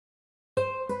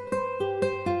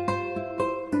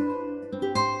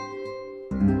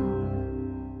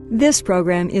This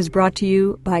program is brought to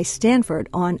you by Stanford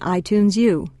on iTunes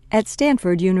U at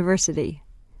Stanford University.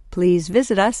 Please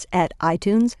visit us at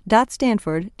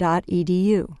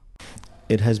itunes.stanford.edu.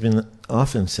 It has been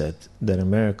often said that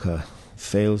America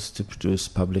fails to produce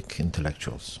public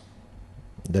intellectuals,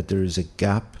 that there is a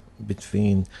gap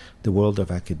between the world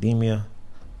of academia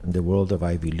and the world of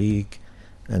Ivy League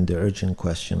and the urgent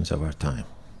questions of our time.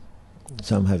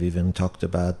 Some have even talked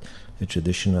about a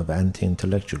tradition of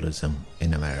anti-intellectualism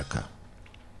in America.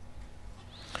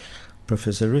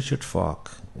 Professor Richard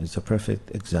Falk is a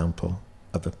perfect example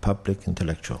of a public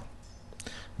intellectual,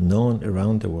 known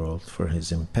around the world for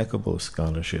his impeccable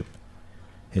scholarship,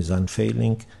 his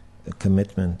unfailing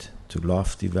commitment to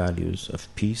lofty values of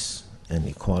peace and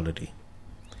equality,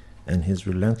 and his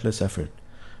relentless effort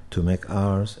to make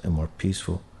ours a more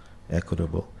peaceful,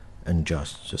 equitable, and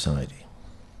just society.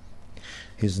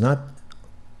 He is not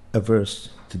averse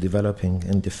to developing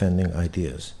and defending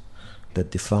ideas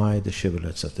that defy the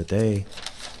shibboleths of the day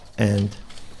and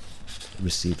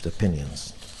received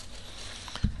opinions.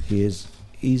 He is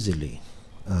easily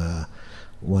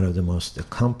one of the most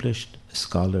accomplished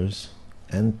scholars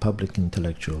and public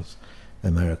intellectuals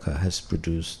America has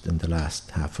produced in the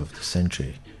last half of the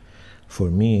century. For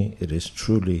me, it is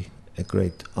truly a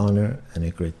great honor and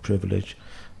a great privilege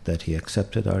that he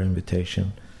accepted our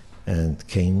invitation and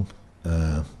came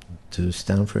to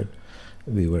Stanford.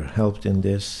 We were helped in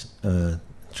this,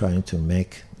 trying to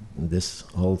make this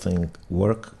whole thing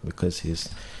work because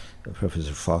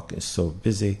Professor Falk is so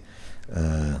busy.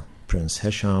 Prince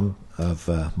Hesham of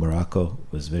Morocco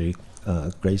was very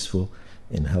graceful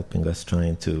in helping us,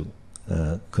 trying to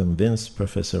convince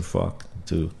Professor Falk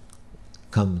to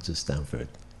come to Stanford.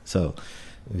 So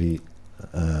we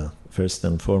first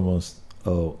and foremost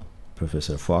owe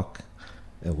Professor Falk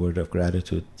a word of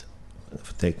gratitude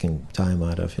for taking time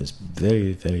out of his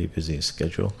very, very busy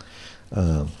schedule.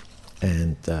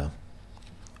 And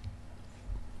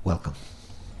welcome.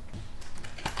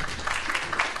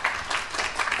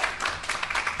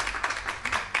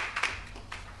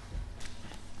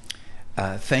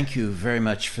 Thank you very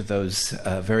much for those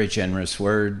very generous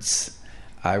words.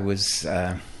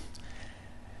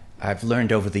 I've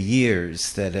learned over the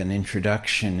years that an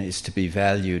introduction is to be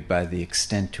valued by the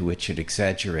extent to which it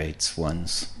exaggerates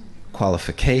one's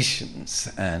qualifications,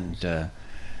 and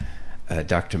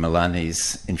Dr.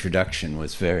 Milani's introduction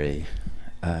was very,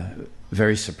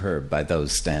 very superb by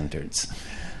those standards.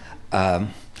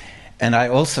 And I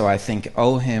also, I think,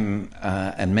 owe him,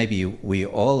 and maybe we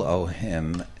all owe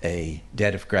him, a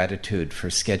debt of gratitude for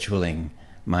scheduling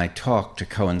my talk to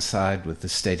coincide with the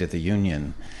State of the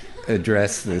Union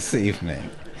address this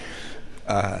evening.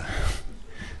 I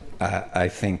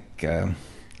think,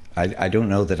 I don't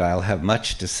know that I'll have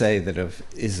much to say that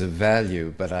is of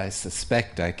value, but I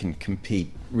suspect I can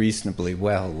compete reasonably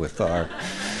well with our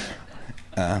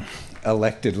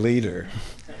elected leader.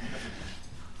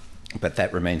 But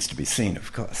that remains to be seen,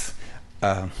 of course.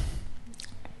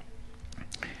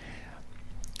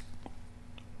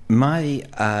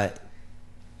 My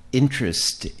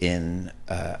interest in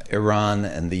Iran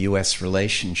and the U.S.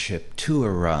 relationship to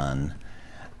Iran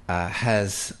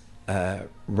has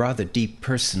rather deep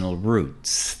personal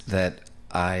roots that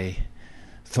I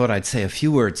thought I'd say a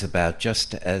few words about,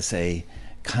 just as a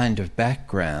kind of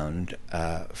background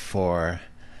for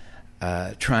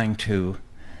trying to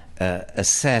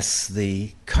assess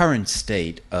the current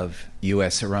state of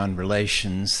U.S.-Iran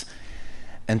relations,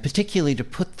 and particularly to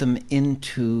put them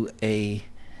into a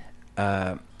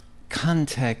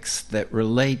context that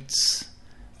relates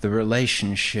the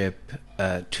relationship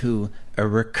to a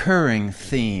recurring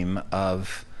theme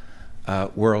of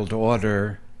world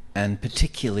order, and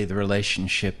particularly the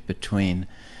relationship between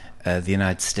the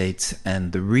United States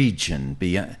and the region,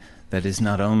 that is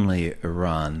not only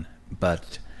Iran,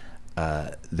 but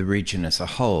the region as a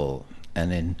whole.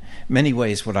 And in many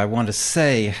ways what I want to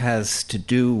say has to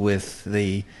do with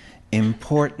the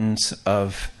importance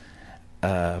of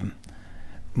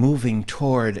moving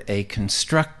toward a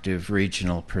constructive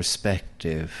regional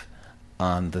perspective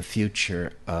on the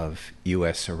future of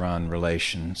U.S.-Iran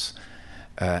relations,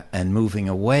 and moving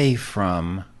away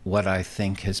from what I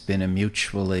think has been a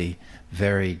mutually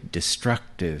very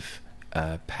destructive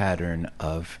pattern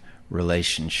of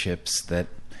relationships that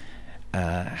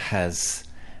has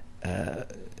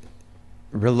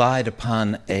relied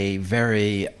upon a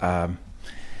very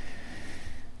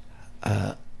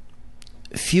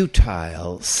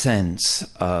futile sense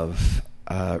of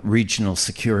regional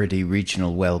security,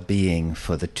 regional well-being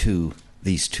for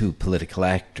these two political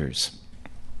actors.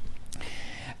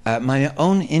 My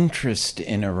own interest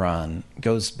in Iran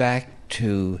goes back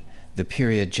to the the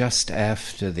period just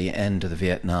after the end of the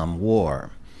Vietnam War,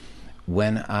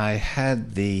 when I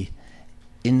had the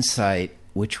insight,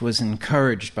 which was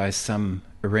encouraged by some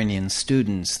Iranian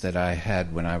students that I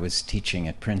had when I was teaching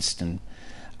at Princeton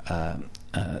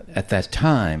at that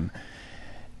time,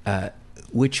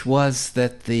 which was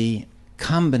that the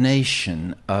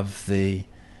combination of the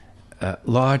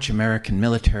large American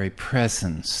military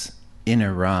presence in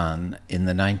Iran in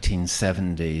the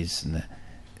 1970s and the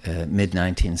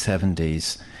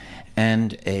mid-1970s,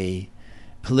 and a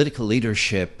political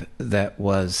leadership that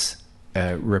was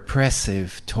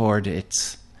repressive toward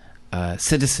its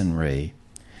citizenry,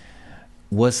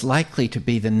 was likely to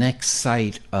be the next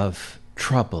site of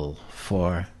trouble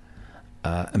for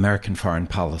American foreign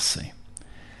policy.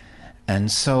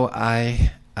 And so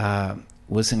I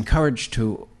was encouraged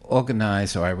to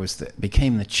organize, or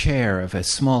became the chair of a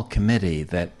small committee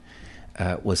that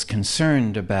was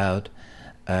concerned about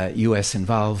U.S.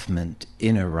 involvement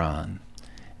in Iran.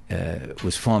 It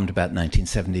was formed about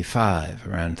 1975,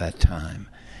 around that time.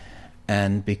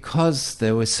 And because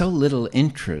there was so little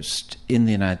interest in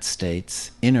the United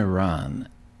States in Iran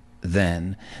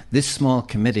then, this small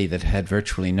committee that had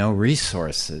virtually no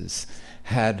resources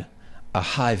had a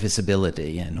high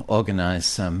visibility and organized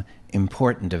some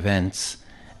important events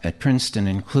at Princeton,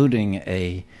 including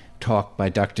a talk by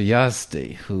Dr.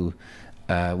 Yazdi, who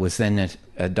was then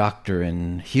a doctor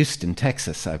in Houston,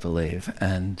 Texas, I believe.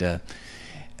 And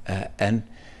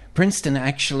Princeton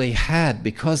actually had,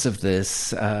 because of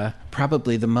this,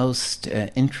 probably the most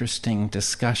interesting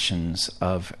discussions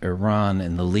of Iran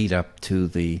in the lead up to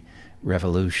the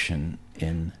revolution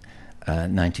in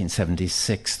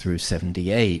 1976 through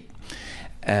 78.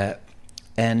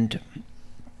 And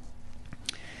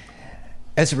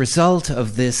as a result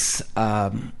of this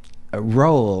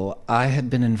role, I had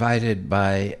been invited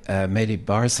by Mehdi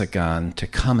Barzagan to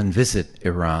come and visit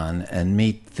Iran and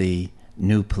meet the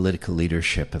new political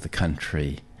leadership of the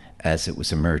country as it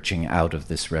was emerging out of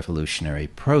this revolutionary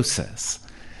process.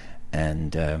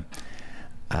 And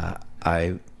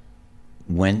I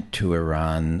went to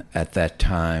Iran at that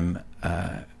time,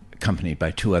 accompanied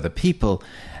by two other people,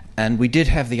 and we did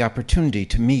have the opportunity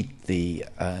to meet the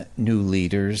new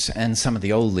leaders and some of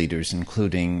the old leaders,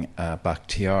 including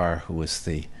Bakhtiar, who was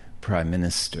the prime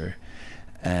minister,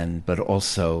 but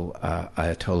also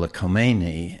Ayatollah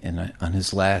Khomeini on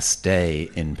his last day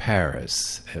in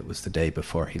Paris. It was the day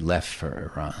before he left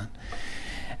for Iran.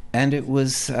 And it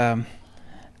was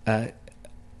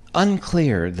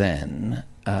unclear then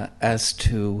as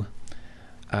to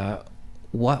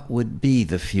what would be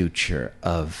the future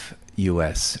of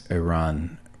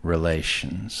U.S.-Iran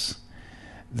relations.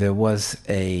 There was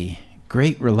a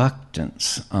great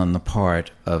reluctance on the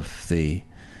part of the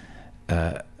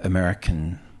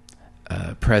American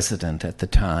president at the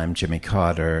time, Jimmy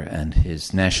Carter, and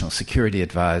his national security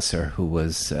advisor, who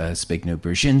was Zbigniew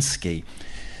Brzezinski,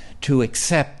 to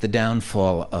accept the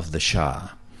downfall of the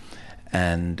Shah.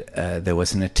 And there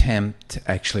was an attempt,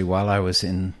 actually, while I was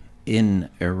in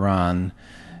Iran,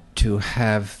 to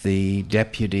have the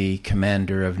deputy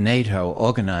commander of NATO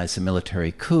organize a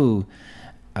military coup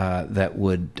that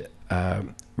would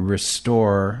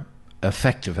restore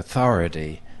effective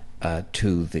authority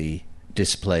to the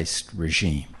displaced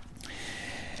regime.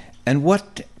 And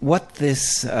what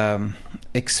this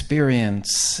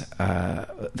experience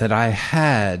that I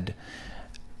had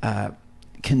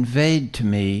conveyed to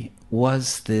me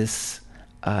was this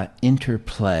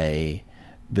interplay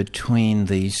between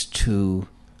these two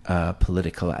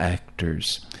political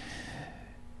actors.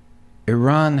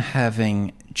 Iran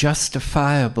having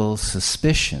justifiable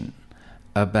suspicion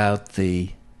about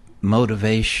the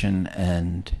motivation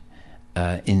and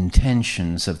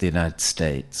intentions of the United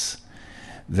States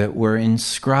that were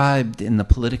inscribed in the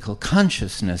political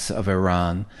consciousness of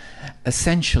Iran,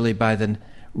 essentially by the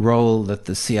role that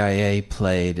the CIA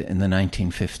played in the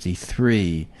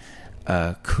 1953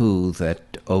 coup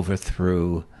that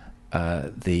overthrew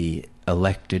the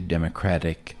elected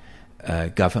democratic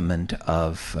government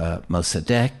of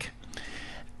Mossadegh,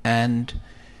 and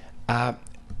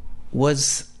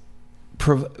was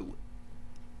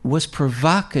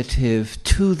provocative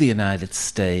to the United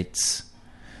States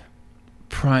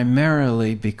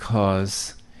primarily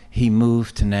because he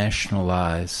moved to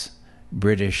nationalize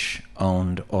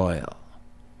British-owned oil.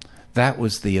 That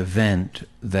was the event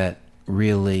that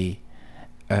really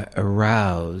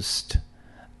aroused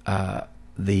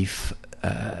the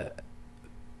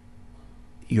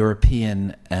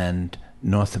European and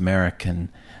North American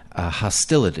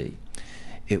hostility.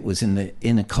 It was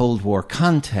in a Cold War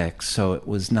context, so it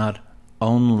was not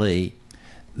only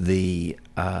the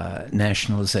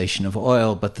nationalization of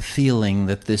oil, but the feeling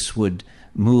that this would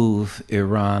move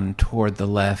Iran toward the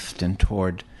left and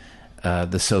toward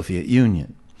the Soviet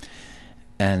Union.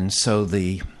 And so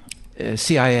the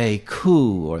CIA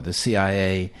coup, or the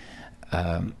CIA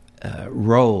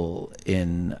role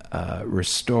in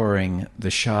restoring the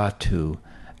Shah to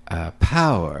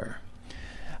power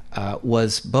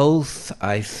was both,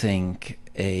 I think,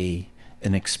 an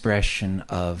expression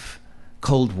of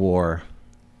Cold War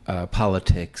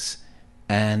politics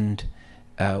and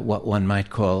what one might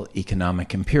call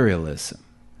economic imperialism.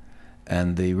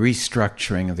 And the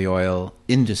restructuring of the oil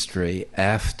industry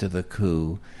after the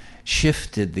coup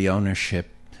shifted the ownership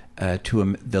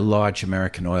to the large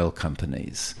American oil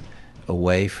companies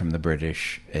away from the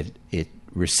British. It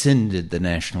rescinded the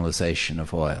nationalization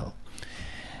of oil.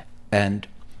 And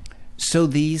so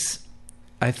these,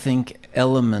 I think,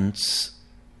 elements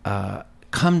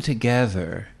come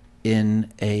together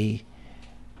in a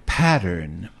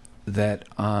pattern that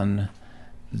on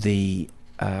the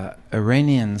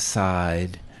Iranian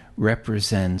side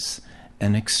represents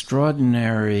an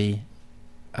extraordinarily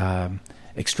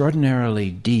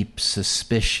deep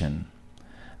suspicion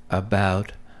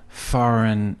about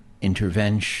foreign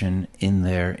intervention in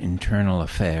their internal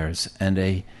affairs and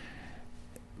a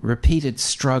repeated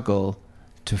struggle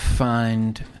to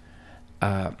find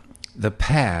the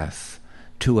path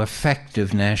to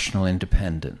effective national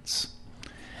independence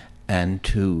and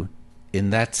to,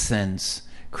 in that sense,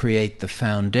 create the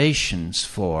foundations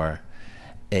for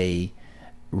a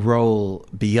role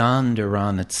beyond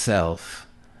Iran itself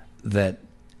that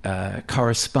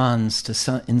corresponds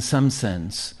to in some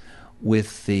sense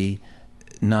with the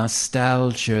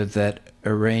nostalgia that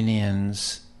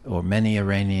Iranians, or many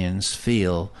Iranians,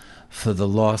 feel for the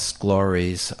lost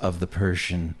glories of the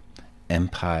Persian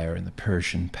Empire and the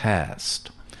Persian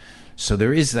past. So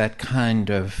there is that kind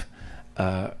of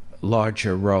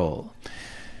larger role.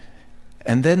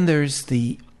 And then there's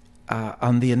the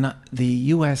on the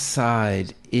U.S.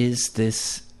 side is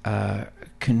this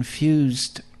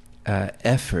confused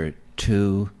effort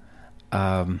to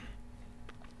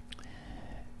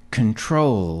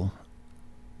control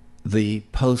the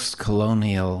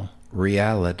post-colonial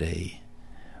reality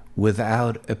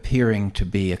without appearing to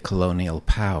be a colonial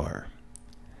power,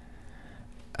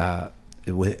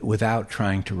 without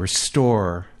trying to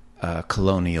restore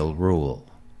colonial rule.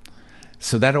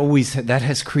 So that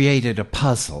has created a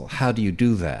puzzle. How do you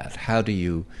do that? How do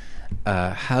you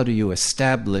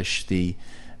establish the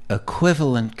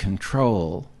equivalent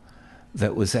control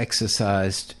that was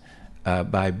exercised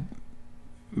by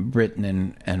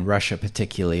Britain and Russia,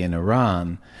 particularly in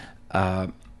Iran,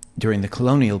 during the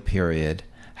colonial period?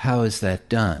 How is that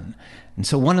done? And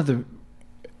so one of the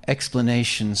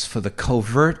explanations for the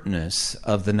covertness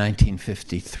of the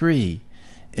 1953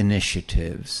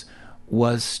 initiatives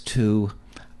was to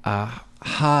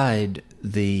hide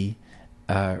the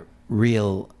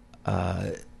real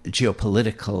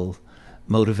geopolitical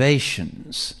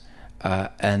motivations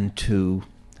and to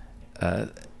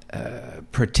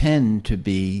pretend to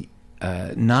be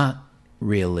not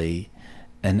really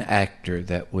an actor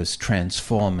that was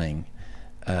transforming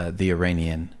the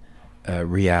Iranian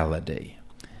reality,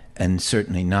 and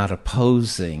certainly not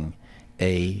opposing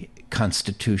a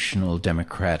constitutional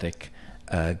democratic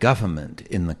government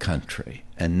in the country,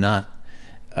 and not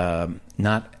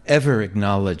ever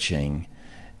acknowledging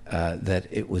that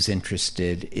it was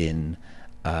interested in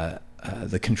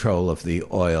the control of the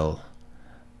oil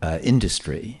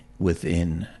industry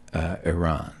within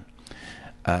Iran.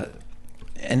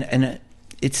 And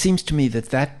it seems to me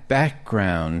that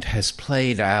background has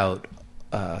played out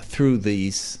through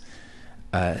these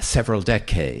several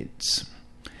decades,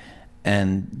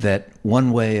 and that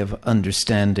one way of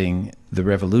understanding the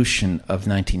revolution of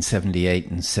 1978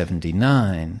 and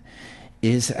 79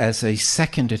 is as a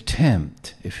second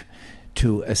attempt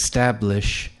to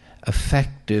establish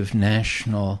effective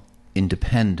national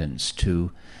independence,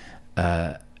 to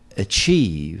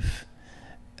achieve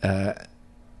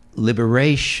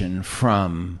liberation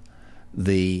from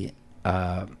the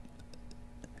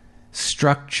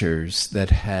structures that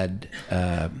had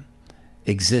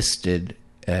existed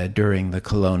during the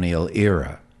colonial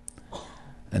era.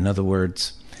 In other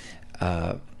words,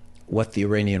 what the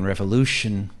Iranian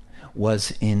Revolution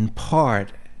was in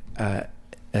part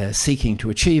seeking to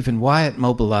achieve, and why it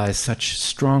mobilized such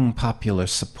strong popular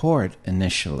support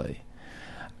initially,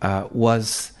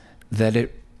 was that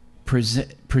it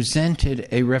presented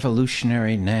a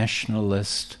revolutionary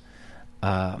nationalist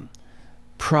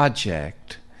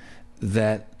project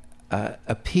that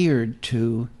appeared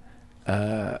to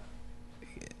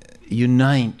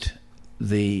unite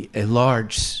a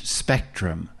large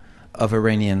spectrum of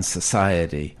Iranian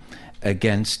society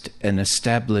against an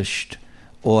established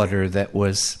order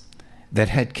that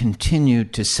had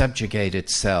continued to subjugate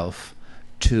itself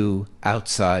to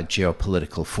outside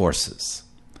geopolitical forces.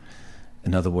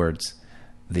 In other words,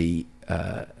 the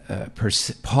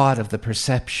part of the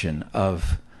perception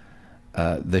of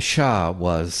the Shah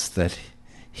was that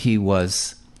he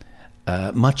was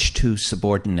much too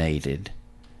subordinated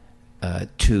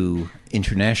to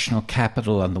international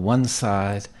capital on the one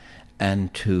side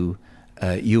and to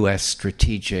U.S.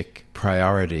 strategic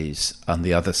priorities on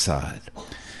the other side.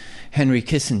 Henry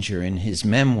Kissinger, in his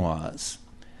memoirs,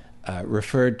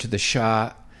 referred to the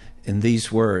Shah in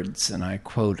these words, and I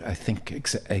quote, I think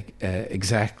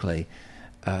exactly,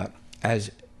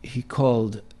 as he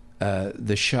called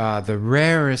the Shah the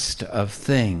rarest of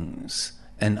things,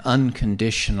 an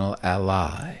unconditional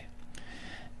ally.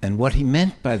 And what he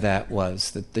meant by that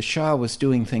was that the Shah was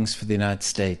doing things for the United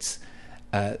States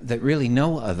that really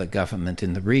no other government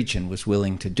in the region was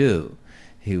willing to do.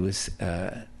 He was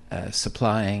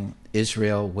supplying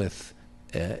Israel with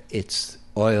its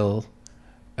oil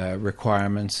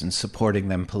requirements and supporting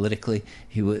them politically.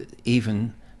 He was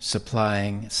even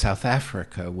supplying South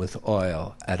Africa with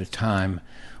oil at a time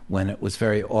when it was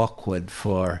very awkward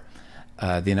for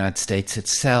the United States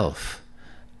itself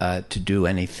to do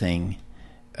anything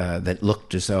that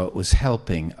looked as though it was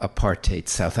helping apartheid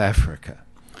South Africa.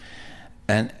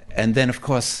 And then, of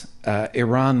course,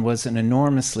 Iran was an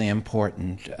enormously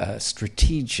important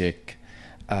strategic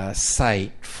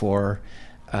site for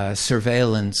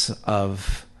surveillance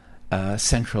of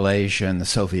Central Asia and the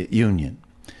Soviet Union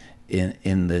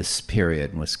in this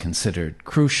period, and was considered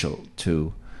crucial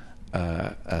to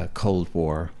Cold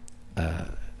War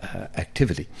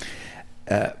activity.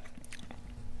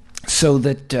 So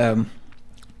that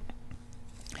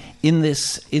in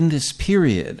this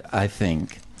period, I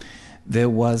think, there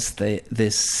was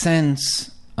this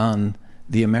sense on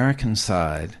the American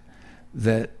side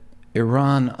that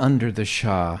Iran under the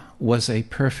Shah was a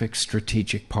perfect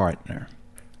strategic partner.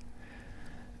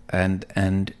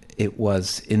 And it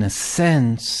was, in a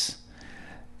sense,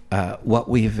 what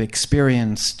we've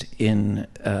experienced in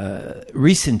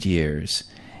recent years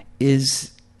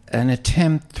is an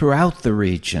attempt throughout the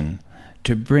region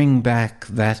to bring back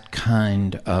that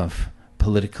kind of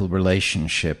political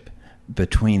relationship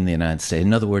between the United States.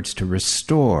 In other words, to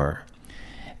restore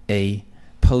a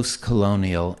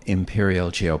post-colonial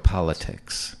imperial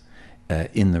geopolitics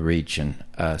in the region,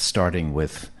 starting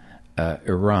with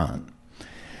Iran.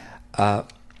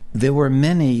 There were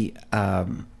many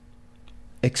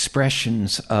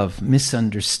expressions of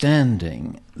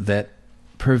misunderstanding that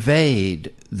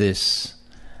pervade this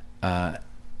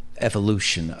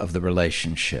evolution of the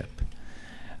relationship.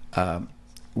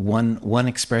 One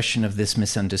expression of this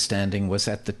misunderstanding was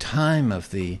at the time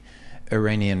of the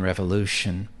Iranian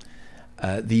Revolution,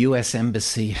 the U.S.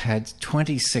 Embassy had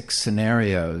 26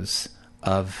 scenarios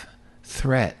of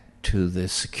threat to the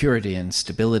security and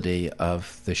stability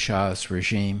of the Shah's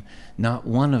regime. Not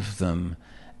one of them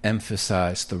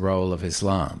emphasized the role of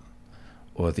Islam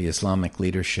or the Islamic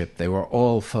leadership. They were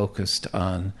all focused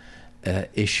on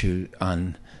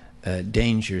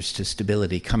dangers to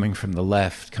stability coming from the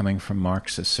left, coming from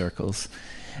Marxist circles.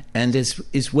 And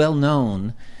is well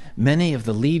known, many of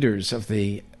the leaders of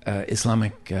the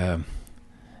Islamic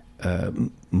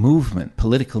movement,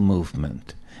 political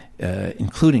movement,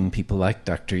 including people like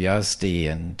Dr. Yazdi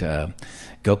and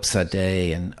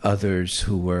Gopsadeh and others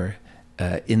who were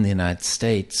in the United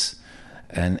States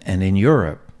and in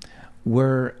Europe,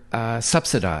 were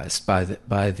subsidized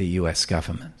by the U.S.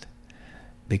 government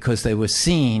because they were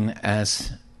seen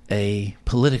as a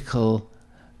political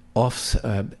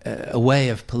a way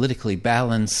of politically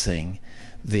balancing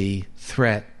the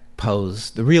threat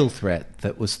posed, the real threat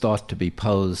that was thought to be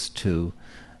posed to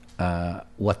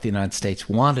what the United States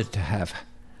wanted to have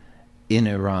in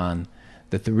Iran,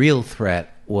 that the real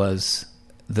threat was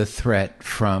the threat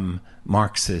from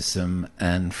Marxism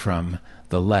and from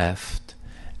the left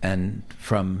and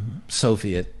from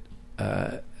Soviet,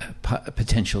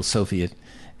 potential Soviet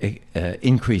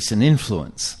increase in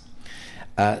influence.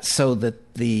 So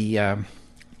that the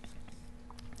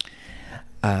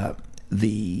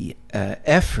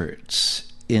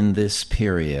efforts in this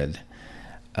period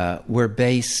were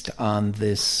based on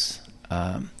this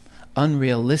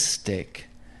unrealistic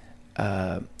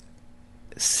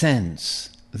sense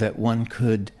that one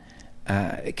could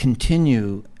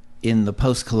continue in the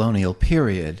post-colonial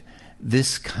period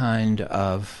this kind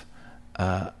of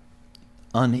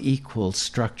unequal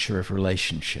structure of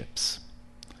relationships.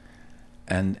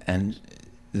 And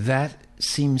that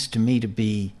seems to me to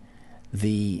be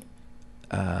the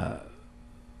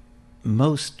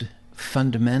most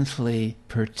fundamentally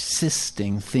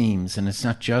persisting themes, and it's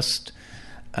not just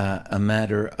a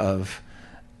matter of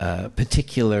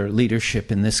particular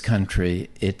leadership in this country,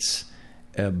 it's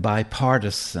a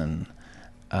bipartisan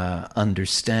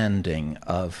understanding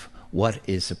of what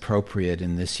is appropriate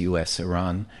in this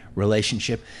U.S.-Iran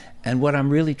relationship. And what I'm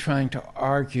really trying to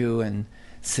argue and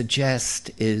suggest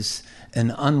is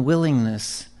an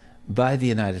unwillingness by the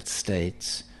United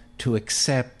States to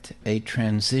accept a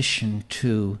transition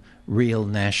to real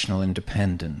national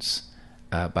independence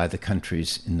by the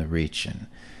countries in the region,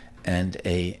 and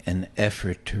an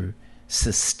effort to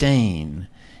sustain,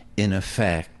 in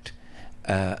effect,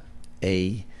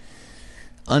 a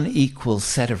unequal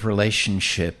set of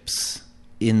relationships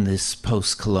in this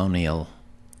post-colonial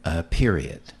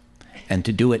period, and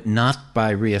to do it not by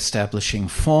reestablishing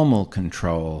formal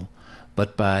control,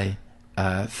 but by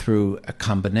through a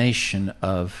combination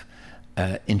of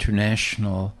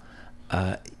international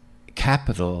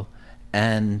capital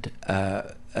and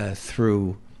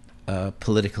through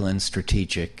political and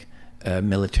strategic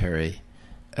military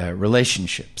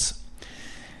relationships.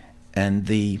 And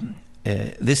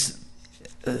this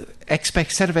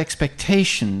set of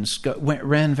expectations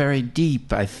ran very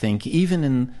deep, I think, even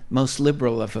in most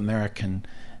liberal of American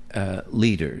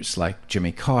leaders, like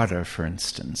Jimmy Carter, for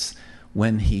instance,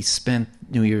 when he spent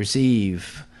New Year's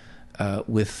Eve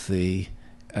with the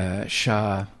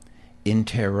Shah in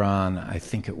Tehran. I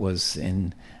think it was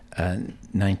in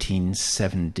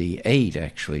 1978,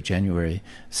 actually, January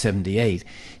 78.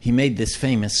 He made this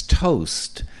famous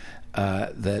toast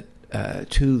that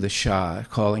to the Shah,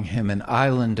 calling him an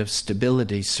island of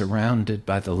stability surrounded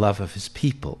by the love of his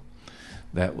people.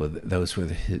 Those were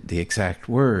the exact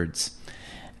words.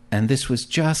 And this was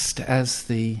just as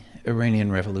the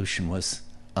Iranian Revolution was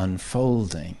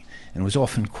unfolding, and was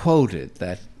often quoted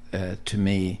that to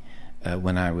me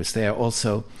when I was there.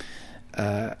 Also,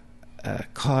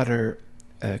 Carter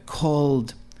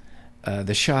called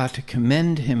the Shah to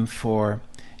commend him for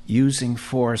using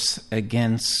force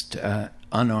against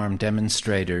unarmed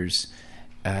demonstrators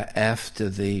after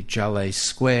the Jaleh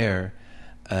Square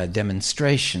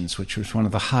demonstrations, which was one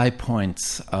of the high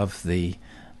points of the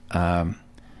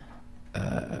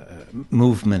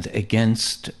movement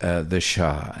against the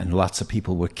Shah, and lots of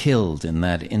people were killed in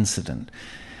that incident.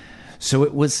 So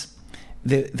it was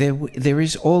there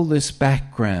is all this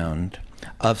background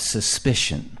of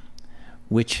suspicion,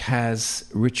 which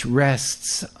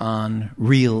rests on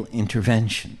real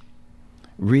intervention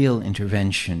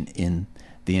in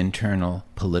the internal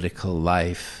political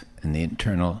life and the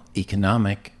internal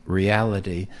economic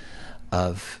reality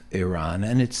of Iran.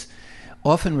 And it's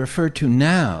often referred to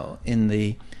now in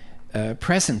the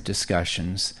present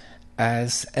discussions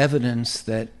as evidence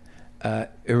that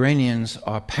Iranians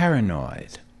are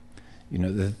paranoid,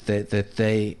 that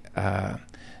they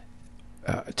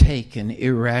take an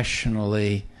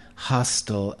irrationally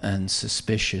hostile and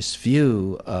suspicious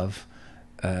view of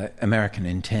American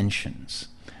intentions.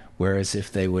 Whereas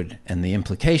if they would, and the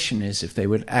implication is, if they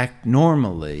would act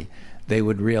normally, they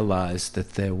would realize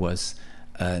that there was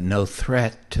no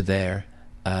threat to their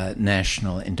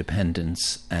national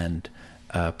independence and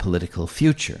political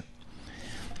future.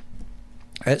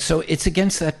 So it's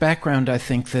against that background, I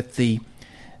think, that the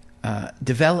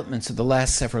developments of the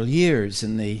last several years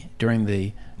during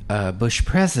the Bush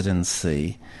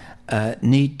presidency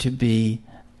need to be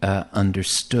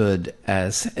understood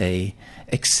as an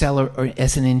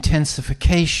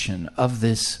intensification of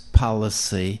this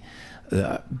policy,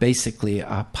 basically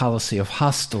a policy of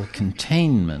hostile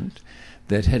containment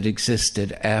that had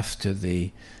existed after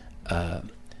the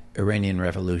Iranian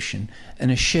Revolution,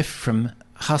 and a shift from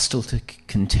hostile to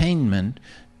containment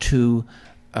to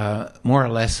more or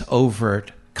less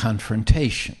overt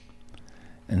confrontation.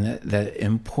 And that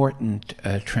important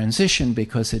transition,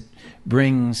 because it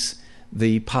brings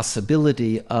the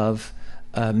possibility of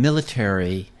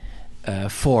military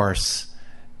force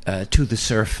to the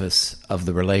surface of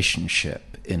the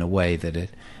relationship in a way that it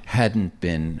hadn't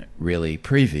been really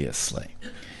previously.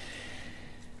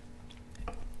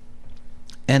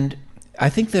 And I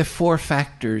think there are four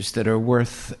factors that are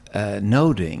worth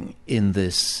noting in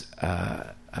this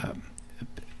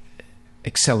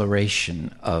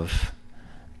acceleration of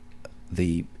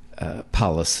the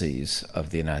policies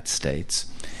of the United States.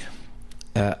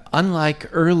 Unlike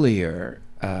earlier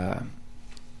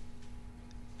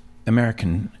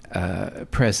American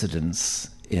presidents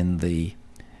in the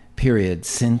period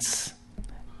since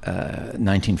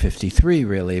 1953,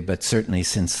 really, but certainly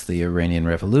since the Iranian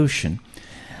Revolution,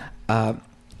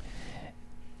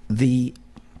 the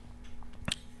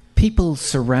people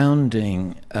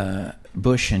surrounding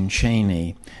Bush and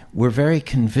Cheney were very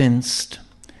convinced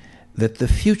that the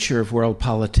future of world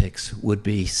politics would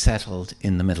be settled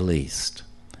in the Middle East.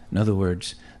 In other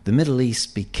words, the Middle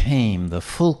East became the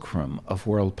fulcrum of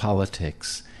world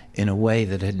politics in a way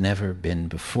that had never been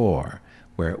before,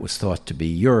 where it was thought to be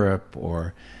Europe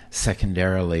or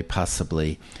secondarily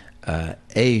possibly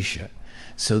Asia.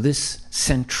 So this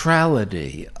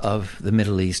centrality of the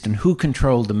Middle East and who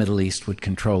controlled the Middle East would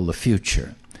control the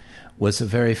future was a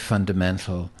very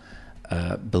fundamental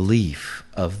belief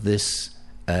of this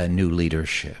new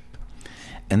leadership.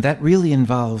 And that really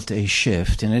involved a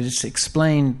shift, and it is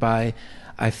explained by,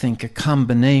 I think, a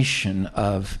combination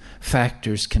of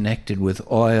factors connected with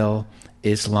oil,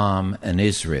 Islam, and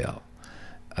Israel,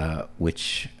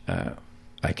 which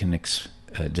I can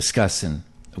discuss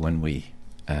when we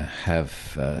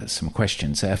have some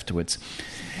questions afterwards.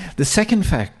 The second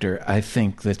factor, I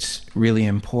think, that's really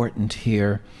important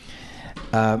here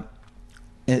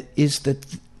is that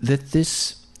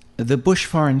the Bush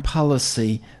foreign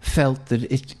policy felt that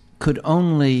it could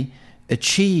only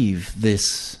achieve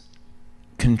this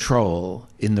control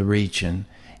in the region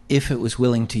if it was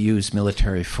willing to use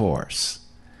military force.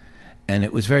 And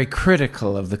it was very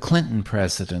critical of the Clinton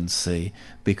presidency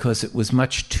because it was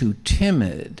much too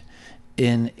timid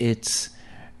in its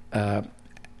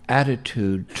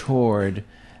attitude toward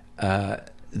the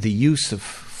use of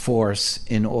force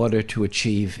in order to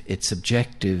achieve its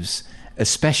objectives,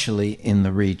 especially in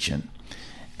the region,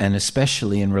 and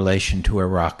especially in relation to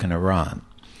Iraq and Iran.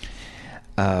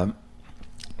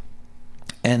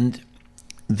 And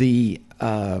the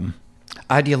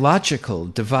ideological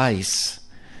device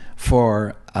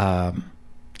for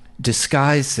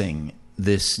disguising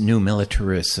this new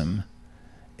militarism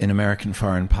in American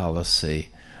foreign policy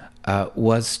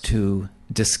was to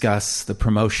discuss the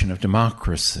promotion of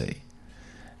democracy,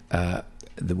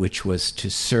 which was to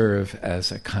serve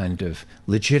as a kind of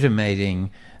legitimating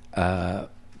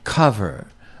cover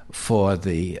for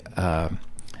a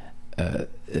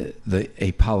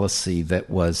policy that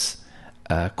was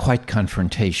quite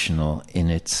confrontational in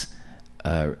its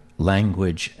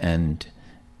language and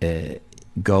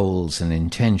goals and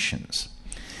intentions.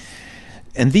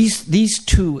 And these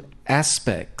two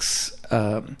aspects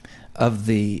of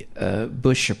the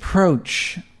Bush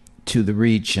approach to the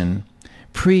region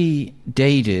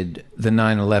predated the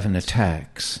 9/11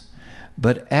 attacks.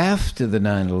 But after the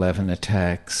 9/11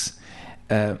 attacks,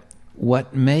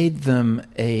 what made them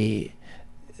they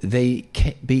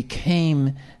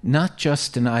became not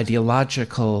just an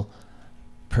ideological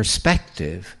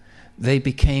perspective, they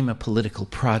became a political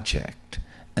project,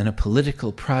 and a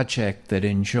political project that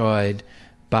enjoyed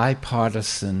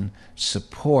bipartisan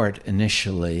support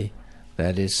initially,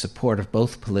 that is, support of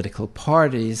both political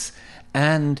parties,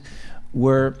 and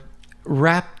were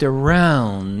wrapped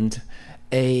around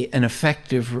an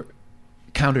effective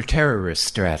counterterrorist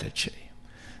strategy.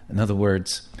 In other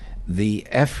words, the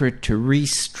effort to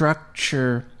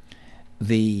restructure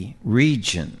the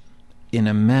region in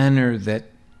a manner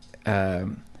that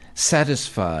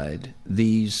satisfied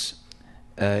these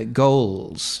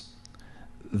goals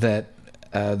that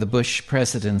the Bush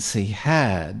presidency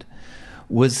had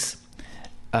was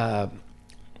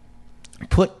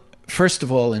put, first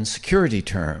of all, in security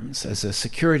terms as a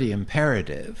security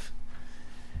imperative.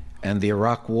 And the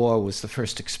Iraq War was the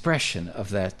first expression of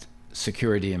that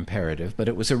security imperative, but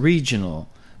it was a regional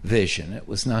vision. It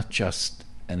was not just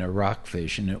an Iraq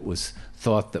vision. It was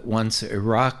thought that once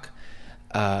Iraq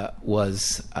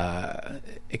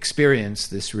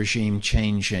experienced this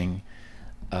regime-changing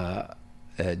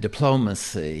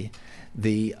diplomacy,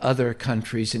 the other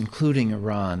countries, including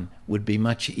Iran, would be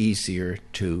much easier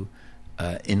to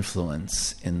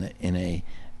influence in a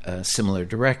similar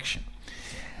direction.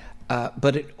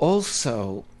 But it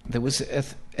also, there was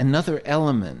another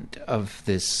element of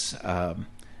this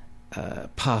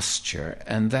posture,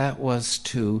 and that was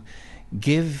to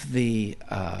give the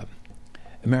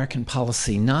American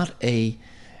policy not a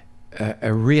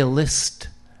realist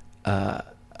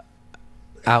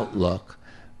outlook,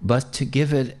 but to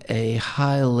give it a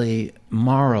highly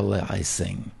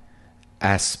moralizing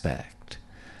aspect.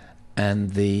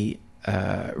 And the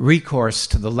recourse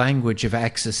to the language of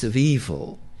axis of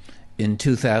evil in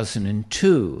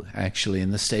 2002, actually in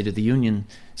the State of the Union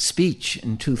speech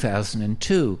in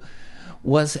 2002,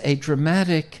 was a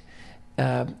dramatic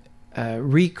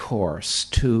recourse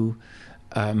to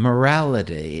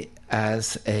morality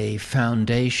as a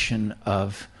foundation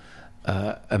of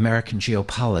American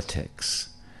geopolitics,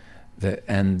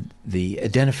 and the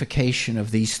identification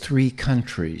of these three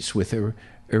countries, with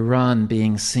Iran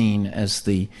being seen as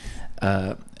the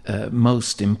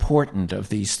most important of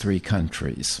these three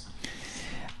countries.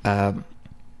 And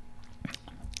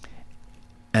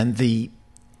the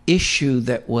issue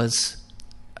that was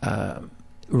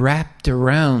wrapped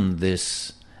around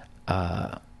this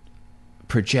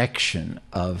projection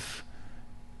of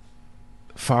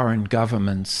foreign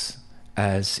governments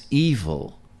as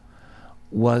evil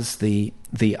was the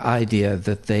idea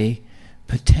that they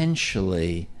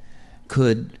potentially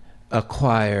could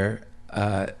acquire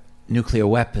nuclear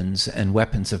weapons and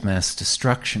weapons of mass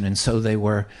destruction, and so they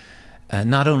were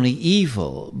not only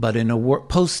evil, but in a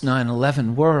post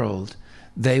 9/11 world,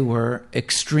 they were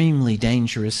extremely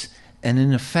dangerous and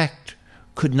in effect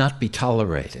could not be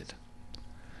tolerated.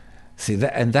 See,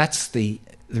 that's the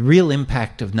real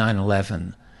impact of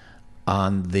 9/11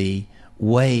 on the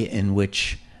way in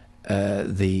which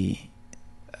the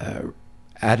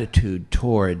attitude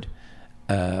toward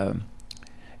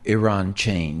Iran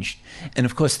changed. And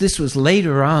of course, this was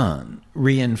later on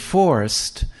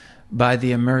reinforced by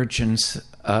the emergence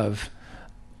of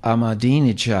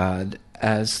Ahmadinejad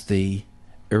as the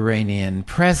Iranian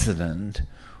president,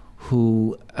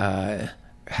 who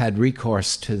had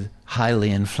recourse to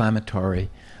highly inflammatory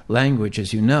language,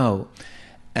 as you know,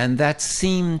 and that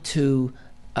seemed to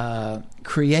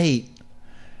create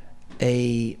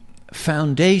a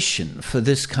foundation for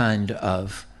this kind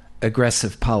of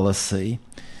aggressive policy,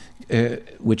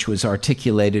 which was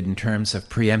articulated in terms of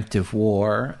preemptive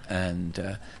war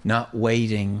and not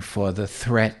waiting for the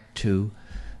threat to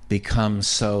become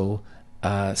so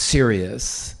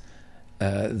serious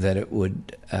that it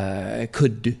would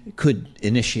could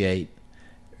initiate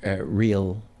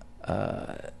real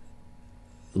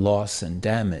loss and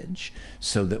damage,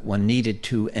 so that one needed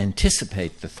to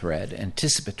anticipate the threat,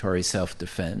 anticipatory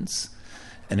self-defense.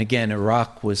 And again,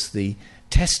 Iraq was the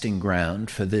testing ground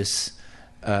for this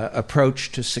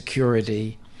approach to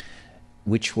security,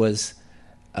 which was,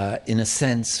 in a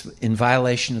sense, in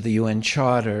violation of the UN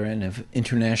Charter and of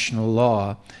international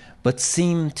law, but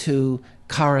seemed to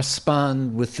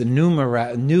correspond with the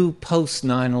new post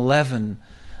 9/11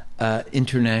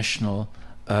 international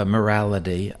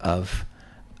morality of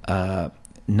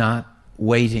not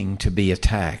waiting to be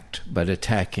attacked, but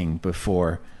attacking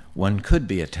before one could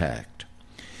be attacked.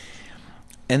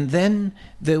 And then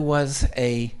there was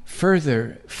a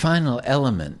further final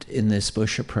element in this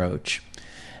Bush approach,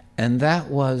 and that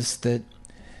was that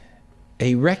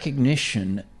a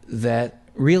recognition that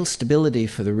real stability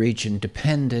for the region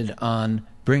depended on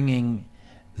bringing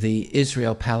the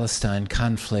Israel-Palestine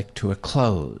conflict to a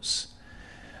close.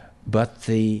 But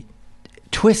the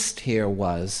twist here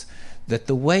was that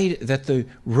the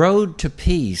road to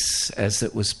peace, as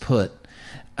it was put,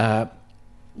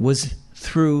 was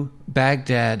through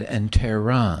Baghdad and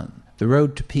Tehran. The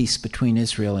road to peace between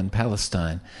Israel and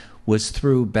Palestine was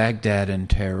through Baghdad and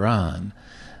Tehran,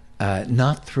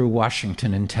 not through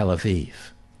Washington and Tel Aviv.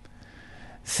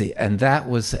 See, and that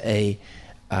was an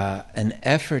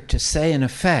effort to say, in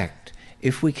effect,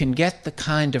 if we can get the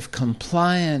kind of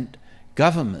compliant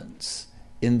governments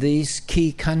in these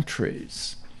key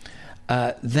countries,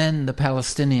 then the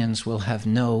Palestinians will have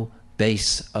no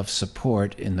base of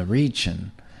support in the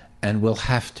region and will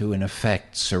have to, in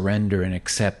effect, surrender and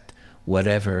accept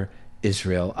whatever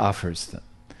Israel offers them.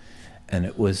 And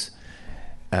it was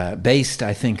based,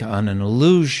 I think, on an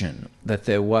illusion that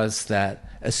there was a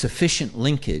sufficient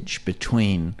linkage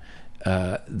between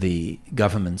the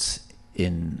governments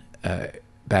in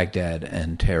Baghdad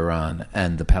and Tehran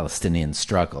and the Palestinian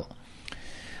struggle.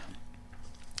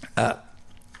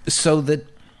 So that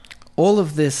all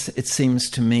of this, it seems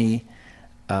to me,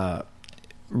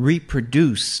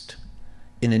 reproduced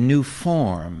in a new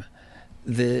form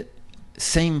the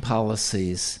same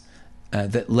policies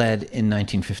that led in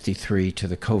 1953 to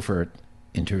the covert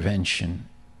intervention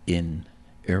in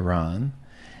Iran,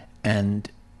 and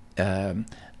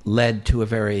led to a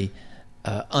very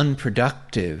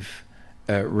unproductive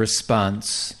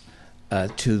response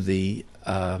to the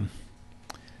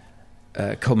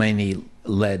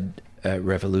Khomeini-led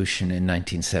revolution in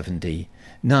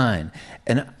 1979.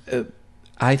 And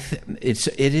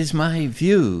it is my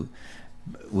view,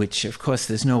 which of course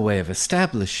there's no way of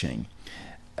establishing,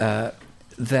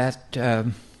 that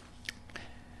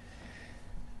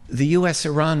the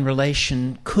U.S.-Iran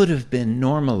relation could have been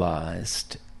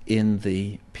normalized in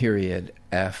the period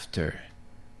after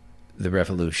the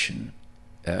revolution,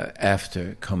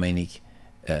 after Khomeini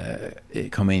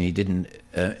didn't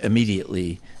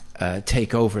immediately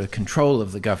take over control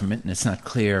of the government, and it's not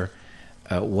clear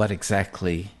what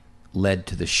exactly led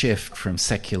to the shift from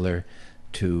secular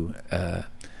to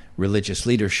religious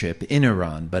leadership in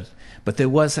Iran. But there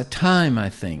was a time, I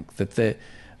think, that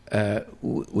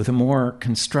with a more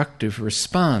constructive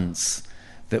response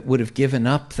that would have given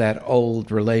up that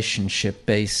old relationship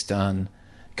based on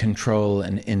control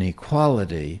and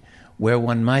inequality, where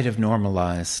one might have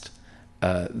normalized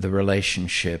the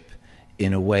relationship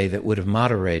in a way that would have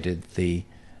moderated the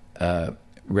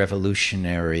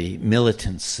revolutionary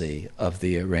militancy of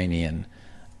the Iranian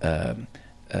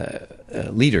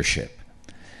leadership.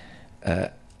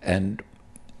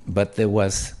 But there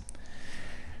was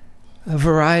a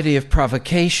variety of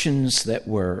provocations that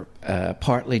were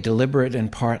partly deliberate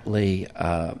and partly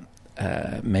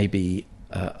maybe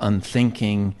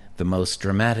unthinking, the most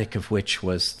dramatic of which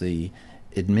was the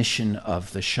admission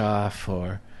of the Shah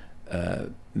for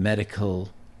medical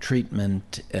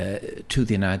treatment to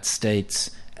the United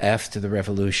States after the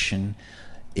revolution,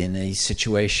 in a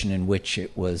situation in which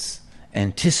it was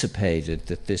anticipated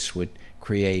that this would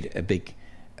create a big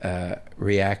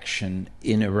reaction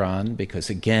in Iran, because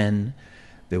again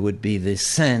there would be this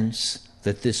sense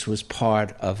that this was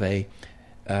part of an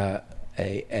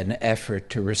effort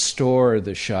to restore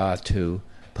the Shah to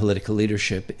political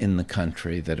leadership in the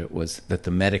country, that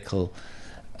the medical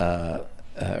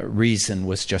reason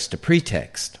was just a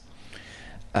pretext.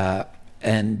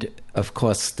 And of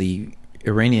course the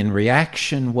Iranian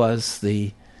reaction was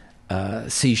the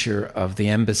seizure of the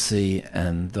embassy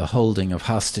and the holding of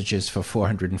hostages for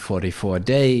 444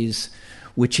 days,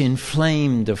 which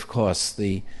inflamed, of course,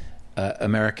 the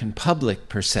American public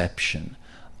perception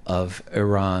of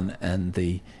Iran and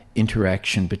the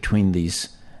interaction between these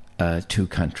two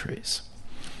countries.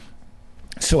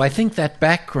 So I think that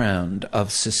background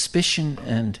of suspicion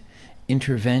and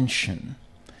intervention,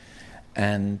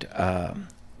 and how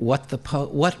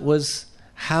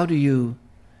do you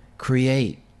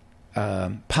create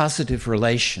positive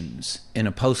relations in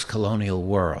a post-colonial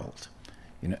world?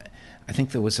 I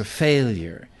think there was a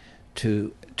failure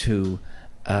to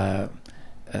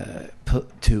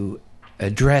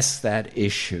address that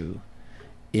issue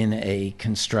in a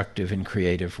constructive and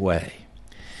creative way.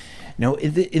 Now,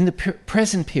 in the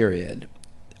present period,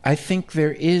 I think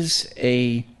there is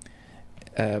a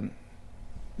kind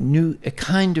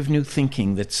of new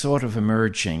thinking that's sort of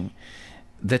emerging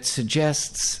that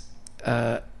suggests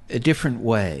a different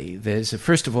way.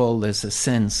 First of all, there's a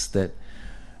sense that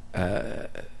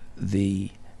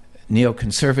the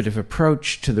neoconservative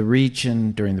approach to the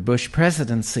region during the Bush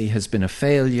presidency has been a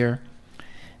failure,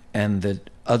 and that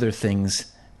other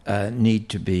things need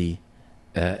to be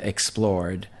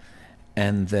explored,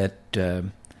 and that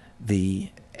the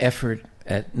effort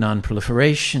at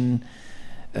non-proliferation,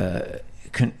 the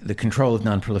control of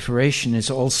non-proliferation, is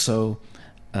also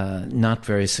not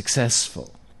very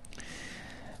successful.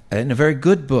 In a very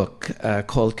good book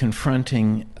called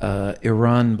Confronting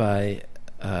Iran by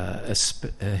a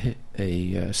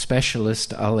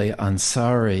specialist, Ali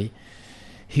Ansari,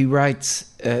 he writes,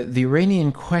 the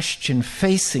Iranian question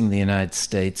facing the United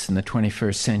States in the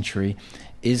 21st century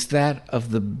is that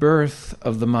of the birth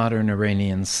of the modern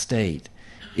Iranian state,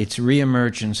 its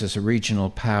reemergence as a regional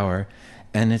power,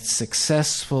 and its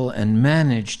successful and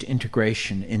managed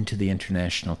integration into the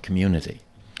international community.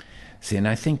 See, and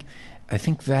I think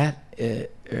that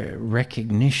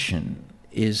recognition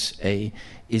is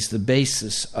the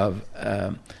basis of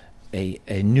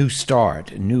a new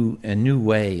start, a new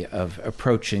way of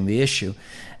approaching the issue.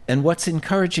 And what's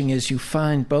encouraging is you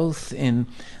find both in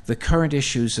the current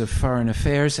issues of foreign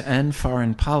affairs and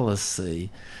foreign policy,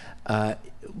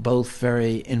 both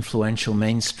very influential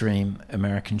mainstream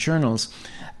American journals,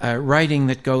 writing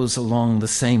that goes along the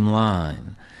same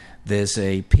line. There's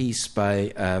a piece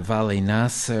by Vali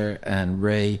Nasser and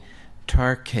Ray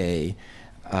Tarkay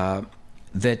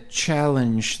that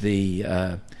challenge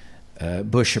the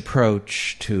Bush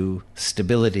approach to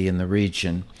stability in the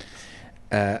region,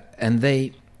 and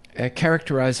they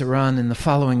characterize Iran in the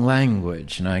following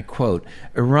language, and I quote,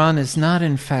 "Iran is not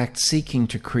in fact seeking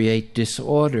to create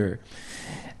disorder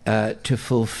to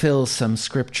fulfill some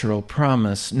scriptural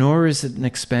promise, nor is it an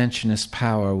expansionist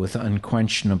power with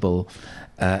unquestionable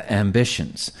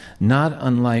ambitions. Not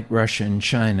unlike Russia and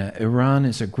China, Iran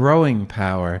is a growing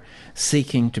power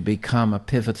seeking to become a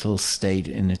pivotal state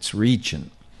in its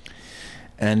region."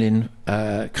 And in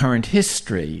Current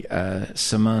History,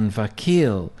 Saman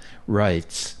Vakil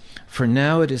writes, "For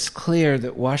now it is clear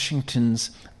that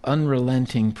Washington's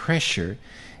unrelenting pressure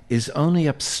is only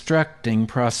obstructing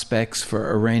prospects for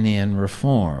Iranian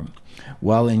reform,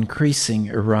 while increasing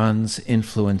Iran's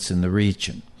influence in the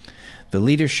region. The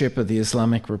leadership of the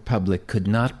Islamic Republic could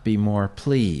not be more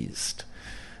pleased."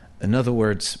 In other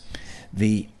words,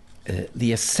 the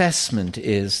assessment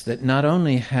is that not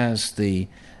only has the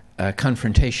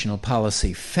confrontational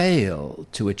policy fail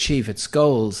to achieve its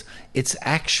goals, it's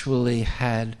actually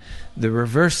had the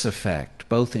reverse effect,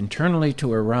 both internally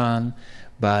to Iran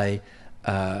by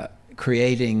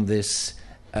creating this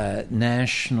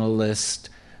nationalist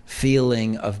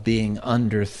feeling of being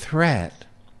under threat,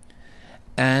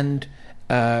 and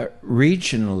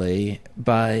regionally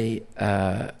by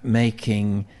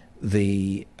making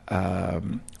the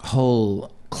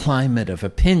whole climate of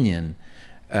opinion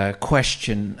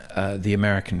question the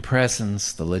American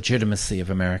presence, the legitimacy of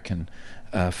American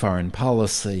foreign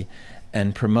policy,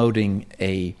 and promoting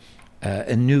a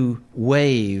new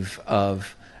wave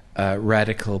of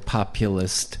radical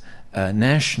populist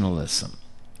nationalism.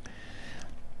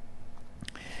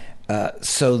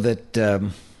 So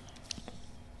that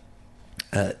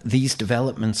these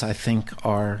developments, I think,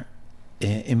 are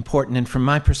important and, from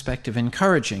my perspective,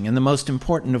 encouraging. And the most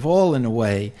important of all, in a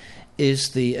way, is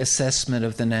the assessment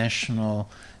of the National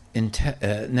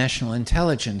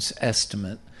Intelligence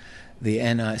Estimate,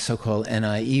 the so-called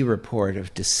NIE report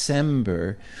of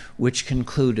December, which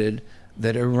concluded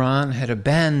that Iran had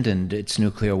abandoned its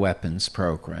nuclear weapons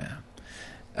program.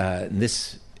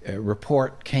 This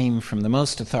report came from the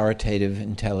most authoritative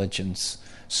intelligence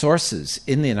sources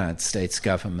in the United States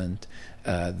government.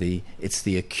 It's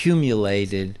the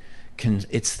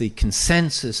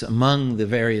consensus among the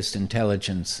various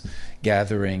intelligence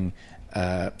gathering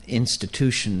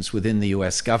institutions within the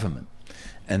U.S. government,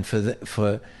 and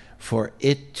for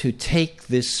it to take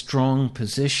this strong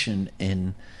position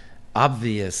in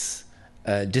obvious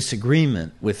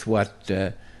disagreement with what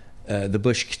the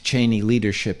Bush-Cheney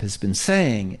leadership has been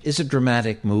saying is a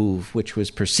dramatic move, which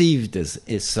was perceived as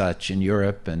such in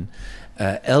Europe and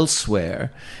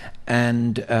elsewhere,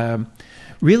 and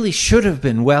really should have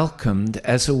been welcomed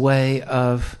as a way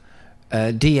of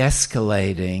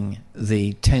de-escalating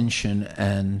the tension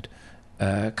and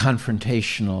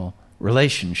confrontational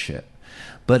relationship.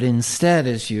 But instead,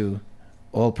 as you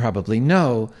all probably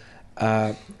know,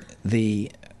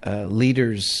 the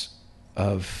leaders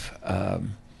of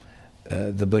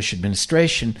the Bush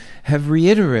administration have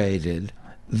reiterated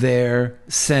their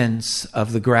sense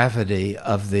of the gravity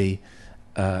of the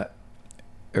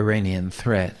Iranian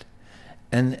threat,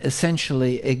 and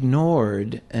essentially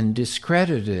ignored and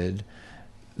discredited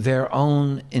their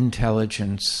own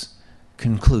intelligence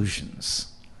conclusions.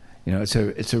 You know,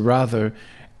 it's a rather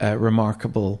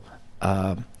remarkable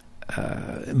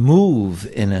move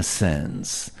in a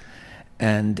sense,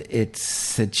 and it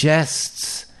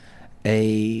suggests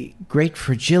a great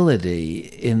fragility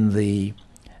in the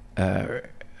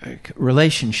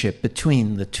relationship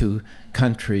between the two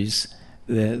countries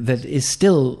that is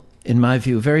still, in my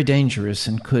view, very dangerous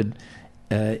and could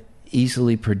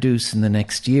easily produce in the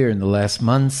next year, in the last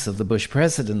months of the Bush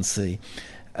presidency,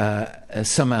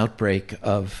 some outbreak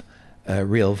of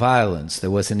real violence. There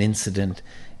was an incident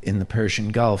in the Persian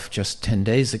Gulf just 10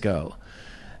 days ago.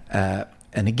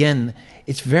 And again,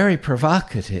 it's very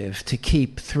provocative to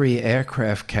keep 3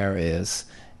 aircraft carriers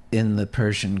in the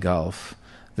Persian Gulf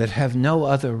that have no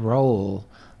other role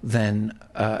than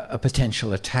a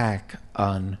potential attack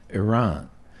on Iran.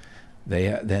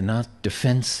 They're not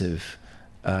defensive.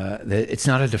 It's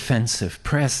not a defensive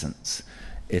presence.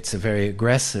 It's a very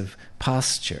aggressive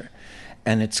posture.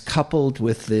 And it's coupled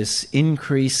with this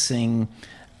increasing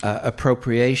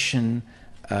appropriation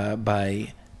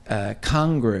by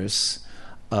Congress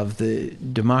of the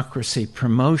Democracy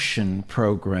Promotion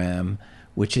Program,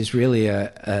 which is really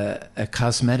a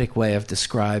cosmetic way of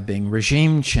describing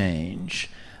regime change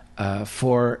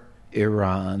for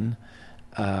Iran,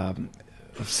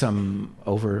 some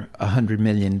over $100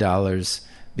 million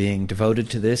being devoted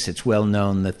to this. It's well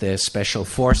known that there's special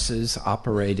forces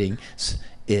operating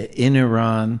in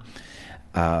Iran.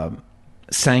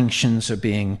 Sanctions are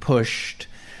being pushed,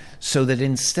 so that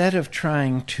instead of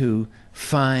trying to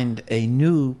find a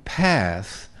new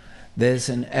path, there's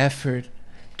an effort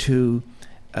to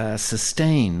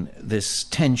sustain this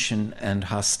tension and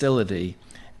hostility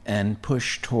and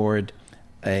push toward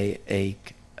a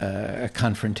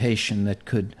confrontation that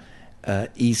could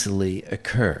easily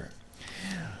occur.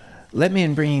 Let me,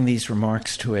 in bringing these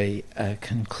remarks to a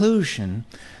conclusion,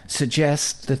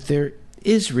 suggest that there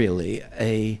is really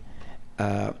a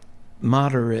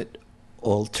moderate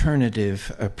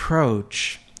alternative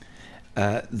approach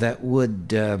that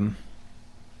would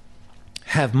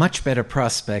have much better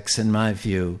prospects, in my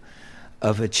view,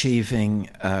 of achieving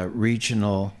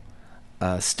regional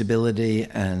stability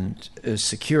and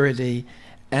security,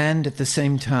 and at the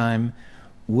same time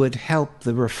would help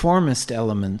the reformist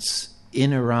elements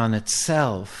in Iran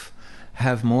itself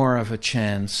have more of a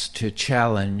chance to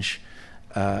challenge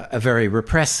a very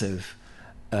repressive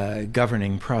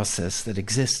governing process that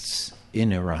exists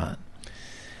in Iran.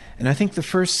 And I think the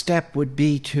first step would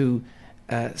be to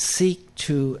seek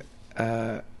to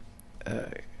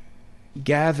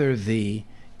gather the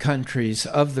countries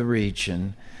of the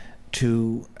region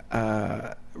to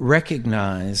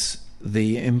recognize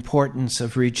the importance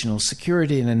of regional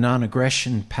security and a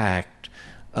non-aggression pact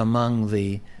among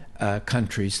the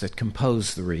countries that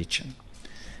compose the region.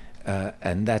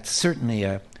 And that's certainly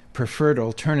a preferred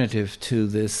alternative to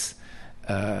this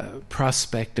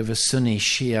prospect of a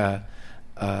Sunni-Shia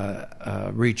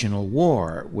regional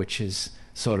war, which is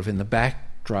sort of in the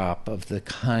backdrop of the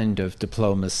kind of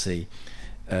diplomacy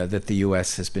that the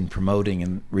U.S. has been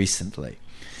promoting recently.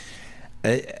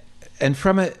 And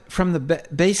from the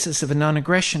basis of a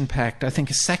non-aggression pact, I think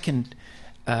a second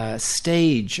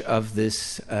stage of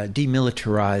this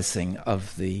demilitarizing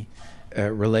of the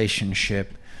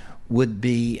relationship would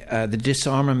be the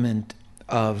disarmament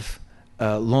of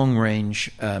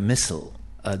long-range missile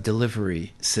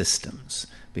delivery systems,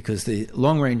 because the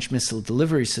long-range missile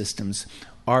delivery systems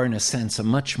are, in a sense, a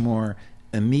much more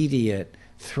immediate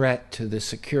threat to the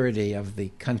security of the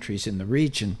countries in the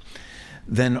region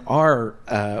than are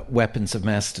weapons of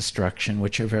mass destruction,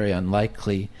 which are very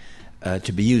unlikely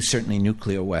to be used, certainly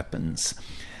nuclear weapons.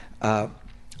 And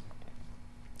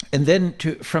then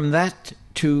from that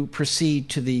to proceed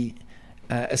to the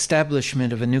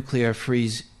establishment of a nuclear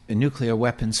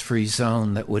weapons-free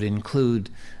zone that would include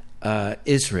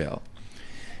Israel,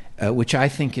 which I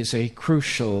think is a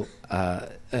crucial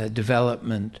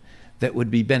development that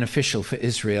would be beneficial for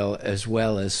Israel as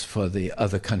well as for the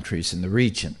other countries in the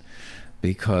region,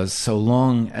 because so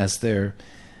long as there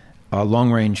are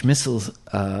long-range missile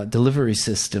delivery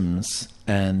systems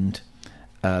and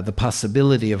the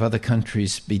possibility of other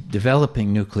countries be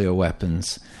developing nuclear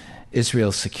weapons,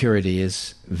 Israel's security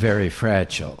is very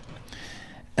fragile.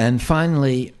 And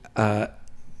finally,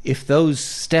 if those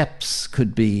steps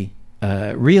could be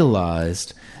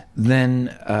realized,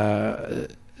 then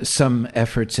some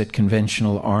efforts at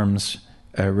conventional arms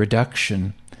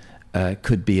reduction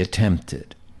could be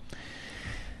attempted.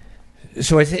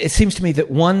 So it seems to me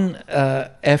that one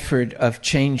effort of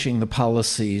changing the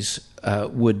policies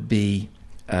would be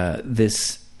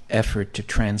this effort to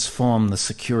transform the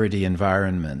security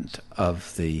environment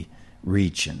of the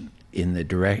region in a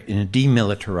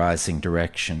demilitarizing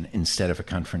direction instead of a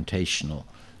confrontational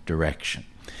direction.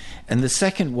 And the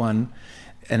second one,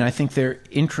 and I think they're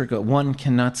integral, one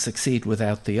cannot succeed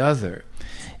without the other,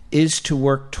 is to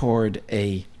work toward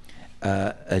a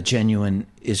genuine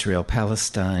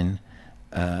Israel-Palestine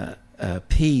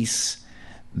peace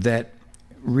that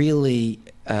really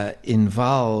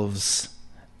involves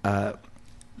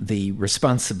the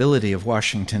responsibility of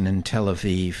Washington and Tel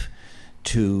Aviv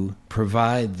to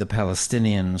provide the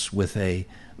Palestinians with a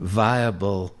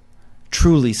viable,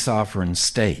 truly sovereign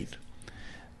state.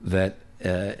 That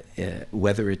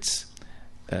whether it's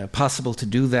possible to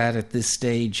do that at this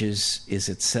stage is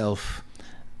itself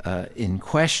in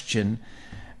question,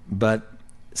 but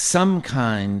some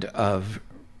kind of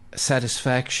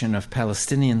satisfaction of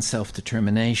Palestinian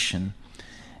self-determination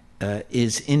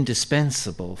is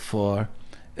indispensable for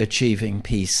achieving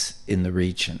peace in the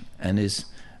region, and is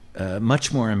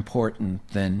much more important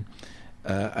than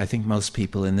I think most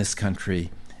people in this country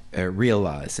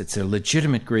realize. It's a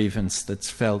legitimate grievance that's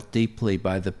felt deeply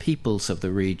by the peoples of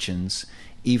the regions,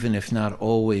 even if not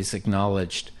always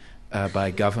acknowledged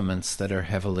by governments that are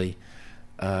heavily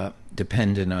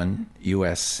dependent on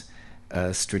U.S.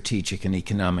 Strategic and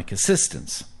economic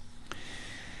assistance.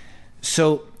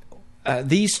 So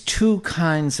these two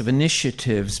kinds of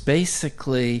initiatives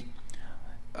basically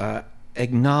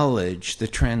acknowledge the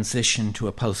transition to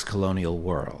a post-colonial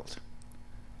world.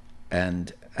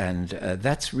 And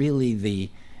that's really the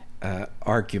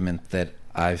argument that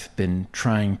I've been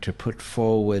trying to put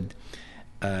forward,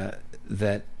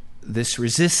 that this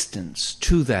resistance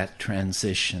to that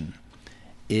transition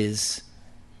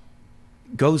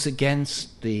goes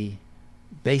against the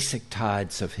basic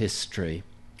tides of history.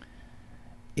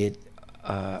 It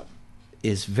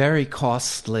is very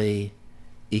costly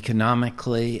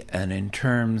economically and in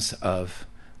terms of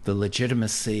the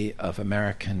legitimacy of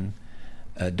American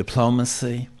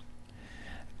diplomacy,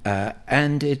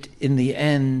 and it, in the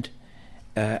end,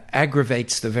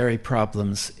 aggravates the very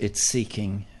problems it's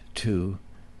seeking to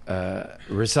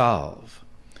resolve,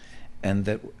 and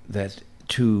that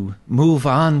to move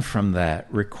on from that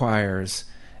requires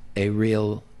a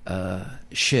real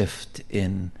shift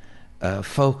in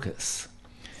focus.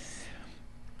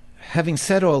 Having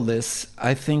said all this,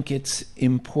 I think it's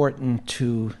important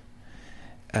to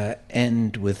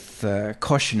end with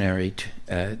cautionary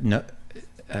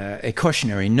a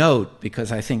cautionary note,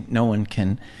 because I think no one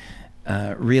can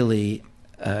really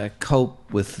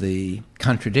cope with the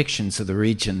contradictions of the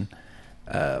region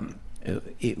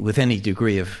with any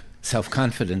degree of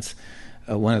self-confidence.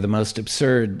 One of the most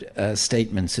absurd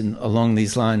statements along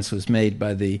these lines was made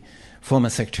by the former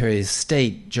Secretary of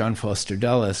State, John Foster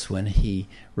Dulles, when he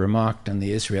remarked on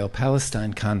the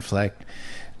Israel-Palestine conflict.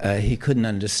 He couldn't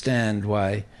understand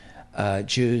why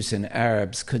Jews and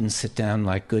Arabs couldn't sit down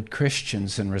like good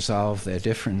Christians and resolve their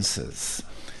differences.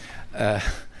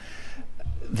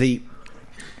 The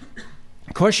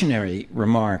cautionary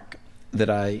remark that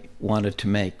I wanted to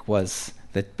make was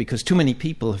that because too many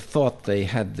people have thought they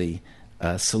had the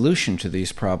solution to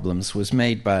these problems, was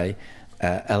made by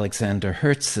Alexander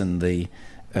Herzen, the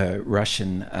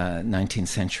Russian 19th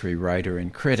century writer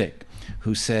and critic,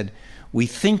 who said, "We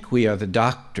think we are the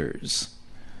doctors,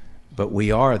 but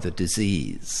we are the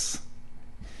disease."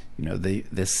 You know,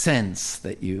 the sense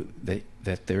that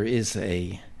that there is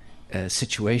a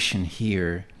situation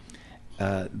here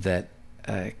that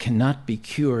cannot be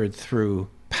cured through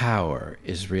power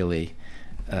is really,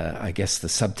 I guess, the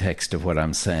subtext of what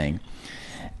I'm saying.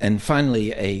 And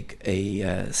finally,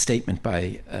 a statement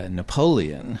by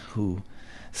Napoleon, who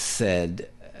said,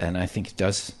 and I think it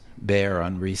does bear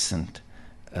on recent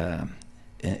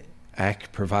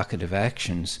provocative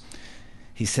actions,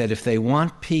 he said, "If they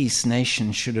want peace,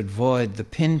 nations should avoid the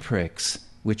pinpricks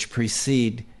which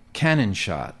precede cannon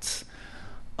shots."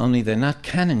 Only they're not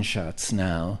cannon shots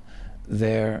now.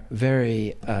 They're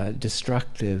very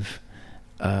destructive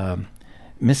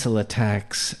missile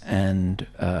attacks and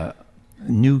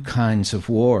new kinds of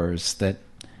wars that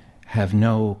have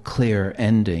no clear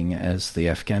ending, as the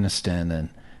Afghanistan and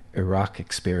Iraq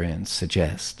experience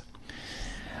suggest.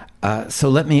 So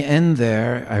let me end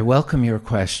there. I welcome your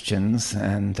questions,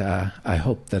 and I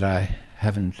hope that I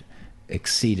haven't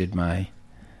exceeded my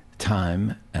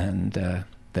time, and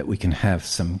that we can have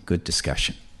some good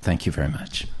discussion. Thank you very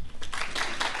much.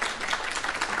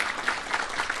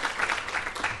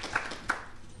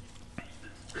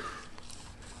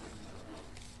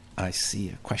 I see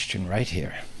a question right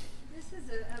here. This is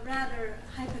a rather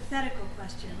hypothetical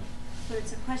question, but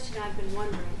it's a question I've been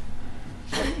wondering.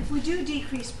 If we do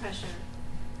decrease pressure,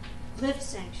 lift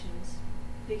sanctions,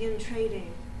 begin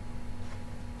trading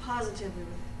positively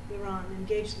with Iran,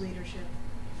 engage leadership,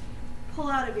 pull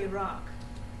out of Iraq,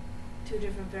 two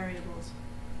different variables,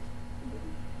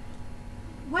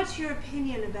 what's your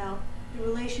opinion about the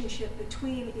relationship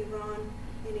between Iran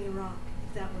and Iraq,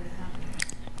 if that were to happen?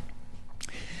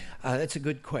 That's a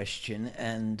good question,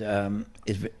 and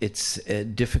it's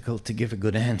difficult to give a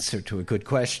good answer to a good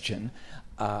question.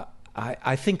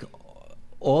 I think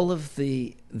all of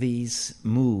these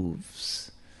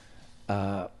moves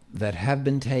that have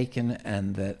been taken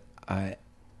and that I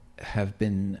have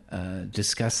been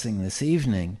discussing this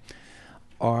evening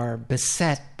are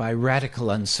beset by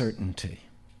radical uncertainty.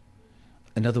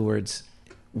 In other words,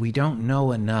 we don't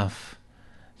know enough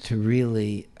to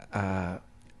really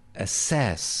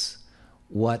assess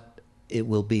what it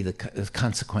will be the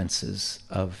consequences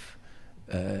of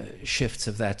shifts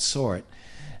of that sort.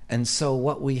 And so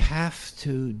what we have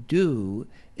to do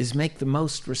is make the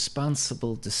most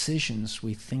responsible decisions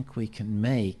we think we can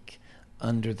make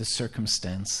under the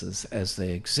circumstances as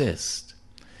they exist.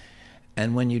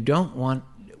 And when you don't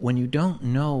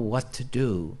know what to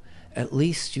do, at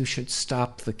least you should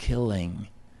stop the killing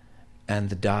and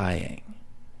the dying.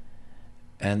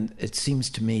 And it seems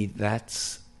to me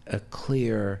that's a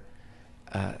clear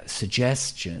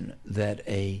suggestion that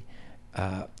a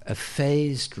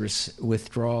phased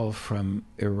withdrawal from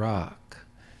Iraq,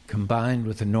 combined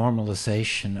with a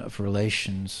normalization of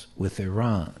relations with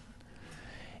Iran,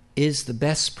 is the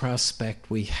best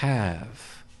prospect we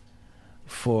have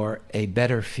for a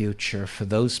better future for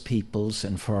those peoples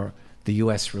and for the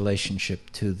U.S. relationship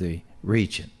to the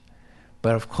region.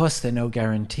 But of course, there are no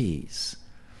guarantees.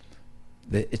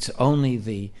 It's only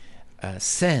the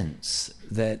sense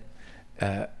that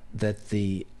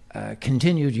the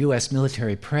continued U.S.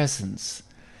 military presence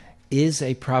is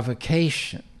a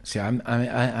provocation. See,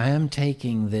 I am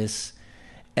taking this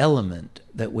element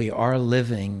that we are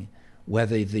living,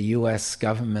 whether the U.S.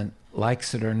 government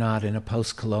likes it or not, in a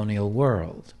post-colonial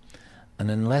world. And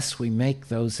unless we make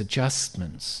those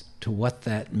adjustments to what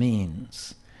that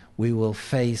means, we will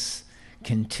face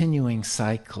continuing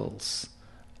cycles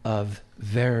of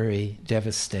very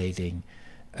devastating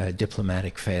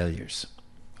diplomatic failures.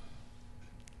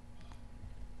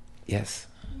 Yes?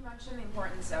 You mentioned the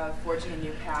importance of forging a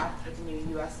new path with the new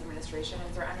U.S. administration.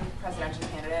 Is there any presidential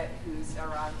candidate whose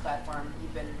Iran platform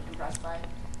you've been impressed by?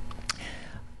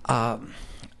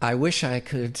 I wish I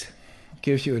could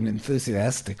give you an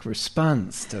enthusiastic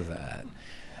response to that.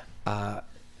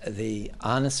 The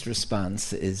honest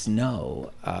response is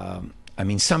no. I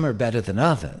mean, some are better than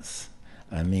others.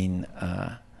 I mean,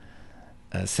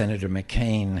 Senator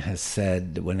McCain has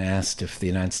said, when asked if the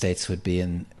United States would be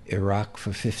in Iraq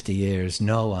for 50 years,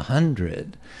 no,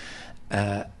 100,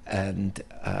 and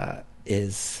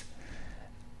is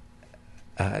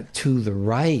to the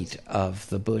right of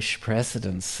the Bush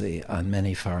presidency on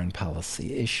many foreign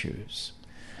policy issues.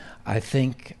 I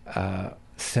think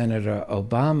Senator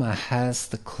Obama has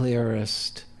the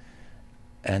clearest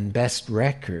and best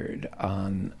record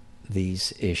on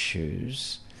these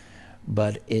issues,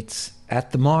 but it's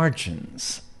at the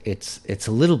margins. It's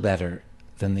a little better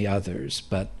than the others,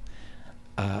 but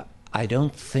I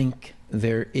don't think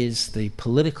there is the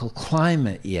political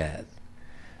climate yet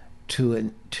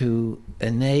to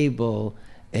enable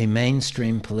a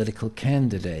mainstream political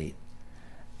candidate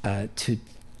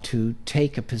to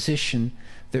take a position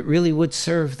that really would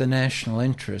serve the national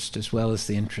interest as well as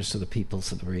the interests of the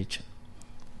peoples of the region.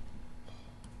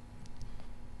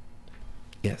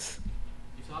 Yes?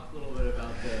 You talked a little bit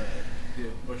about the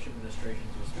Bush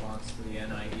administration's response to the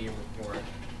NIE report.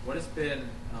 What has been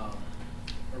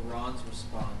Iran's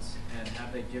response, and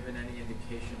have they given any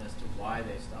indication as to why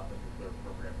they stopped the nuclear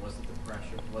program? Was it the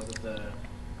pressure? Was it the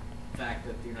fact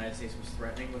that the United States was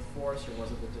threatening with force, or was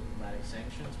it the diplomatic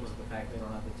sanctions? Was it the fact they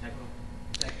don't have the technical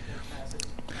capacity?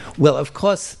 Well, of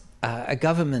course, a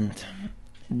government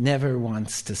never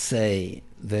wants to say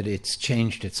that it's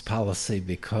changed its policy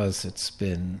because it's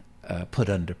been put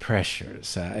under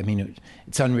pressures. I mean,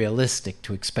 it's unrealistic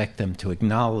to expect them to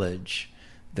acknowledge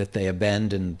that they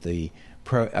abandoned the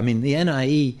the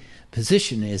NIE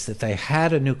position is that they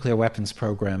had a nuclear weapons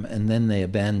program and then they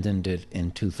abandoned it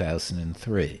in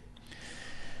 2003.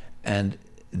 And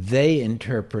they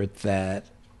interpret that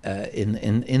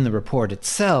in the report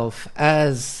itself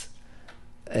as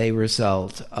a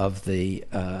result of the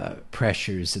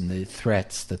pressures and the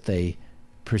threats that they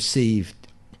perceived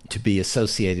to be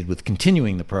associated with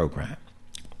continuing the program.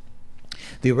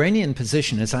 The Iranian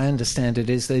position, as I understand it,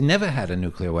 is they never had a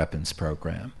nuclear weapons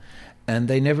program, and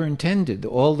they never intended.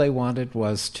 All they wanted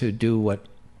was to do what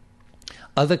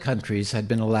other countries had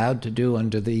been allowed to do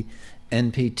under the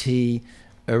NPT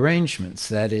arrangements,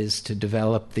 that is, to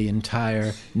develop the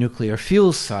entire nuclear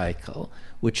fuel cycle,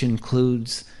 which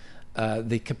includes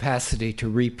the capacity to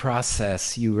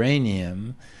reprocess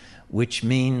uranium, which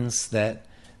means that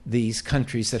these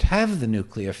countries that have the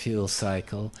nuclear fuel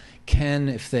cycle can,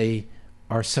 if they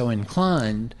are so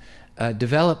inclined,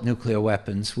 develop nuclear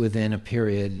weapons within a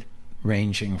period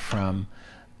ranging from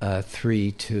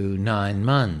 3 to 9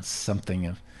 months,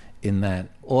 something in that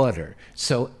order.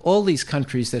 So all these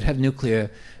countries that have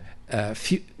nuclear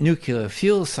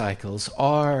fuel cycles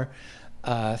are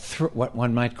what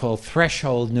one might call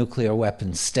threshold nuclear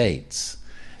weapon states.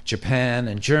 Japan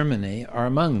and Germany are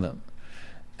among them,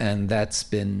 and that's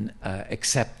been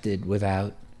accepted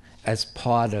as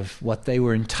part of what they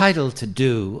were entitled to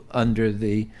do under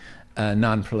the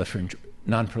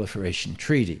non-proliferation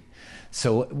treaty.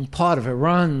 So part of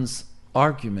Iran's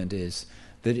argument is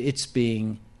that it's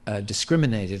being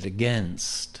discriminated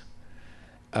against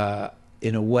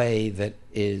in a way that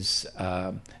is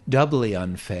doubly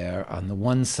unfair. On the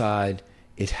one side,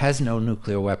 it has no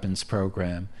nuclear weapons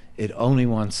program. It only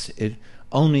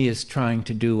is trying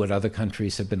to do what other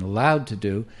countries have been allowed to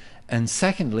do. And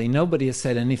secondly, nobody has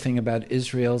said anything about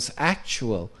Israel's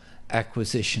actual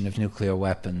acquisition of nuclear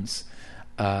weapons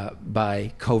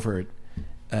by covert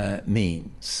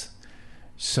means.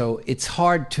 So it's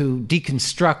hard to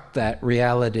deconstruct that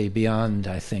reality beyond,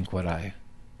 I think, what I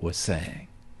was saying.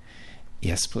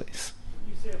 Yes, please.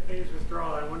 You say a phased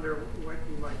withdrawal. I wonder what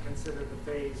you might consider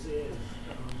the phase is.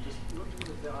 Just looking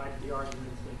at the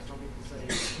arguments that some people say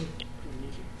we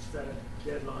need to set a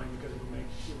deadline because it will make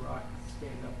Iraq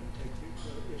stand up and take the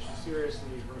issue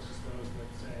seriously versus those that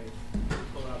say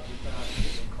pull out too fast,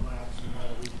 it will collapse and all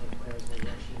regional players will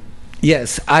rush in.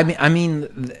 Yes, I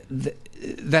mean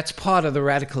that's part of the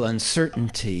radical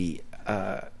uncertainty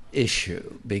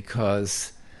issue,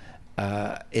 because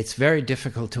it's very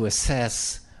difficult to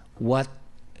assess what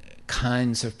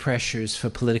kinds of pressures for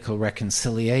political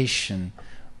reconciliation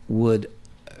would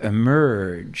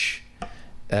emerge,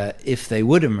 if they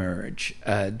would emerge,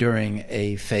 during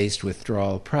a phased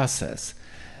withdrawal process.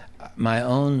 My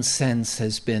own sense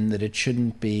has been that it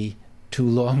shouldn't be too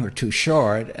long or too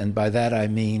short, and by that I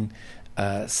mean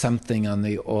something on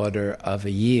the order of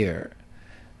a year,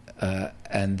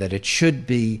 and that it should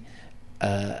be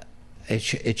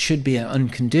it should be an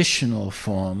unconditional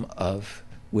form of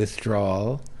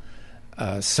withdrawal,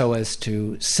 so as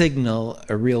to signal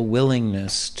a real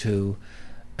willingness to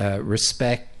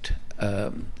respect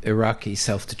Iraqi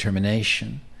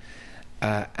self-determination,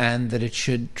 and that it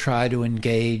should try to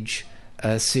engage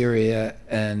Syria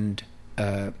and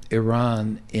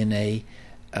Iran in a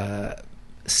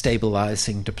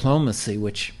stabilizing diplomacy,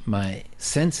 which my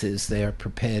sense is they are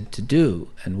prepared to do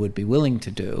and would be willing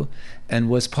to do, and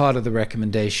was part of the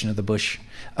recommendation of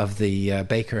the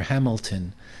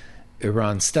Baker-Hamilton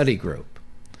Iran study group.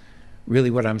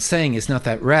 Really what I'm saying is not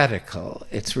that radical.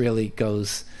 It really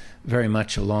goes very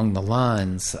much along the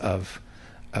lines of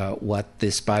what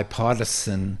this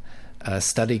bipartisan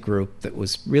study group that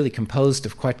was really composed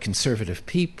of quite conservative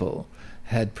people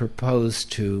had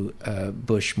proposed to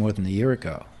Bush more than a year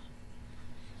ago,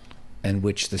 and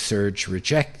which the surge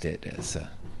rejected as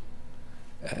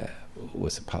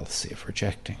was a policy of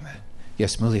rejecting that.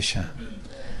 Yes, Mulia Shah.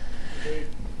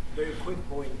 Very quick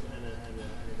point and a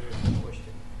very quick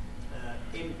question.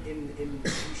 You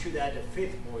should add a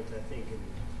fifth point, I think, and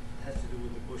it has to do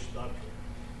with the Bush doctrine,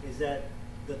 is that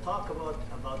the talk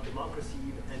about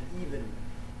democracy and even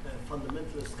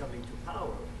fundamentalists coming to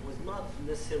power was not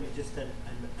necessarily just a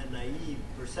naive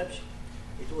perception.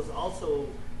 It was also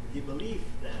the belief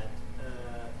that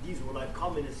these were like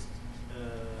communist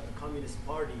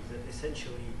parties, that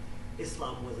essentially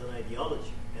Islam was an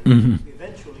ideology, and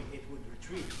eventually it would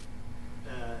retreat,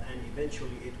 and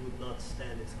eventually it would not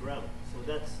stand its ground. So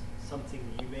that's something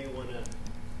you may want to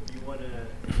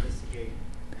investigate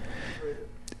further.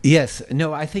 Yes,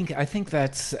 no, I think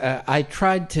that's. I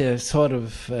tried to sort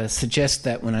of suggest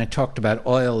that when I talked about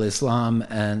oil Islam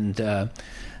and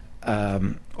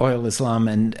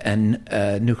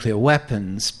nuclear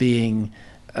weapons being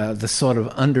the sort of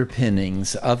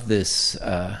underpinnings of this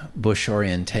Bush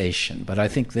orientation. But I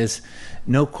think there's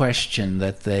no question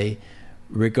that they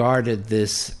regarded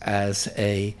this as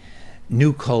a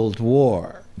new Cold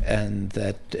War, and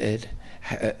that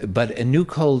but a new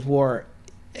Cold War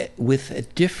with a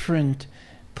different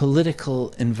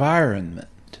political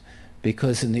environment,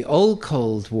 because in the old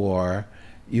Cold War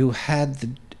you had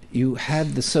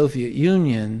the Soviet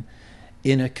Union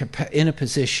in a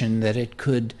position that it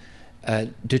could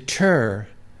deter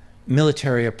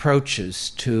military approaches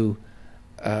to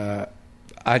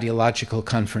ideological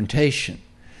confrontation.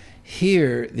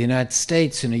 Here, the United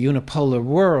States in a unipolar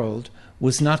world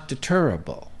was not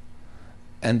deterrable.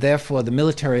 And therefore, the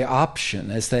military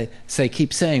option, as they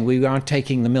keep saying, we aren't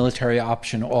taking the military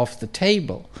option off the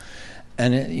table.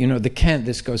 And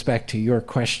this goes back to your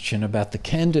question about the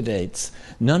candidates.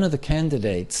 None of the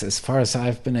candidates, as far as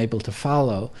I've been able to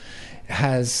follow,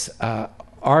 has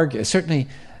argued. Certainly,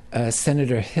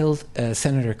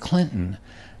 Senator Clinton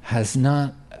has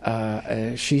not.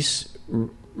 She's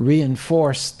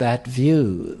reinforced that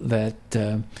view that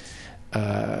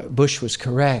Bush was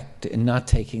correct in not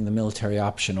taking the military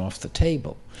option off the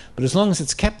table. But as long as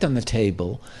it's kept on the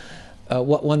table,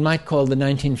 what one might call the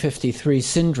 1953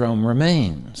 syndrome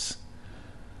remains,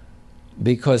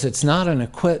 because it's not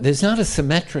there's not a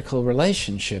symmetrical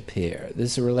relationship here.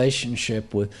 There's a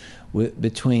relationship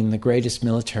between the greatest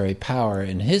military power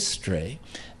in history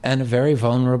and a very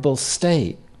vulnerable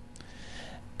state.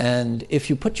 And if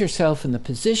you put yourself in the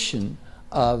position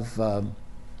of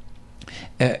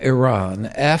Iran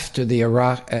after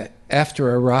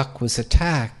Iraq was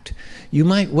attacked, you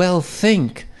might well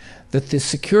think that the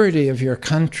security of your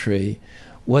country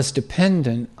was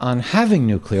dependent on having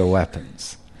nuclear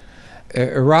weapons.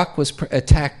 Iraq was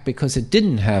attacked because it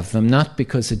didn't have them, not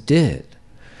because it did.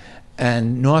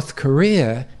 And North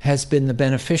Korea has been the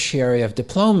beneficiary of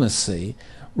diplomacy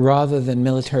rather than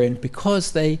military, and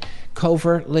because they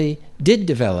covertly did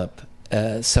develop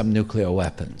some nuclear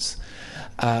weapons.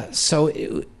 So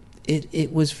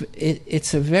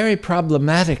it's a very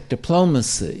problematic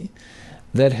diplomacy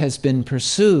that has been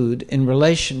pursued in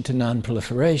relation to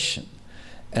nonproliferation,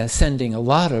 sending a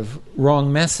lot of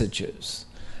wrong messages.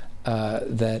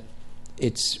 That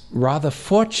it's rather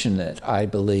fortunate, I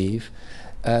believe,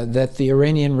 that the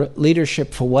Iranian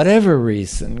leadership, for whatever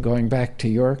reason, going back to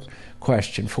your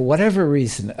question, for whatever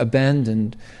reason,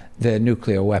 abandoned their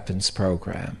nuclear weapons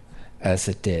program as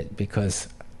it did, because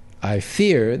I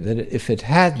fear that if it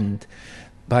hadn't,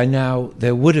 by now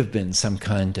there would have been some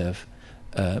kind of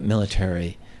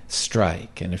military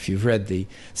strike. And if you've read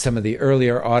some of the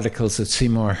earlier articles that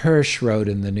Seymour Hersh wrote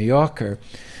in The New Yorker,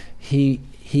 he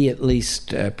at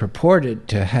least purported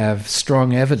to have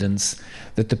strong evidence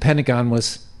that the Pentagon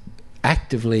was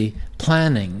actively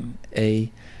planning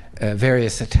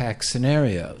various attack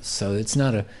scenarios. So it's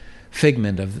not a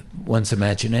figment of one's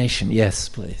imagination. Yes,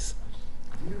 please.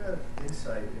 Do you have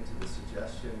insight into the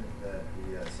suggestion that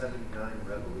the 1979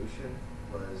 revolution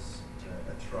was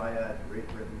a triad, Great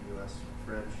Britain, U.S.,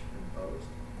 French imposed?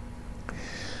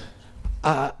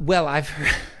 Well, I've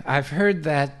heard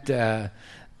that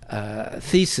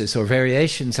thesis or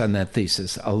variations on that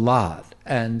thesis a lot,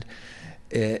 and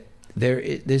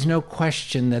there's no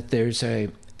question that this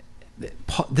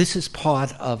is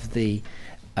part of the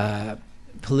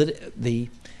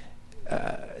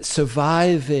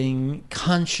surviving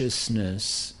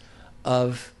consciousness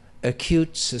of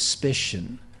acute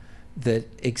suspicion that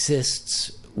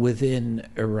exists within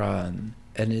Iran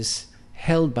and is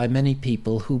held by many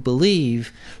people who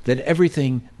believe that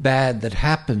everything bad that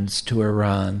happens to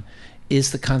Iran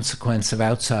is the consequence of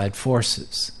outside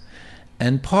forces.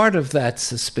 And part of that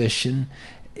suspicion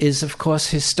is, of course,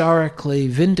 historically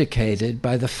vindicated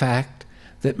by the fact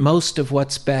that most of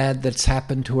what's bad that's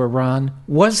happened to Iran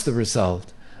was the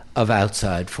result of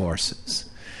outside forces.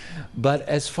 But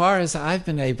as far as I've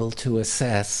been able to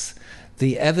assess,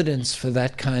 the evidence for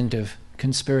that kind of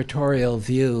conspiratorial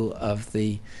view of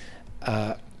the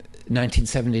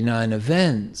 1979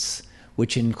 events,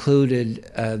 which included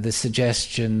the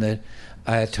suggestion that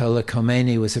Ayatollah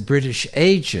Khomeini was a British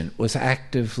agent, was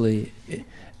actively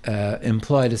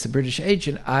employed as a British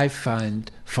agent, I find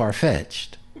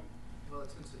far-fetched. Well,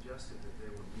 it's been suggested that they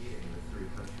were meeting the three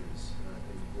countries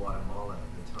in Guatemala at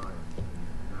the time, and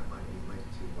that might be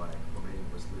linked to why Khomeini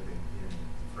was living in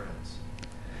France.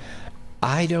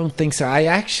 I don't think so. I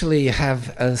actually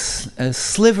have a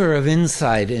sliver of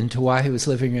insight into why he was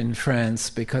living in France,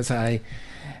 because I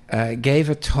gave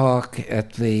a talk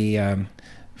at the I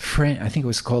think it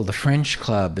was called the French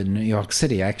Club in New York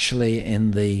City, actually in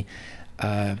the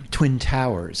Twin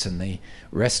Towers, and the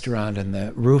restaurant and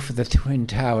the roof of the Twin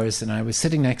Towers, and I was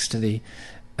sitting next to the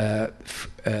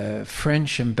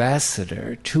French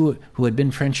ambassador, who had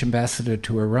been French ambassador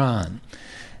to Iran.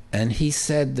 And he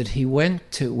said that he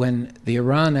went to, when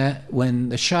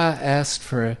the Shah asked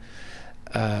for,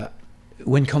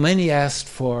 when Khomeini asked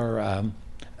for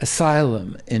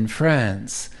asylum in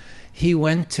France, he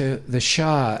went to the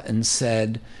Shah and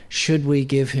said, should we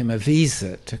give him a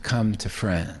visa to come to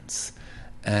France?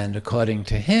 And according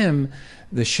to him,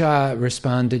 the Shah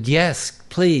responded, yes,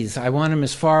 please, I want him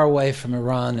as far away from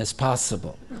Iran as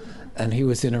possible. And he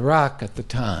was in Iraq at the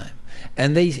time.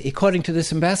 And according to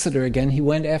this ambassador, again, he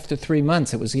went after 3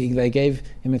 months. They gave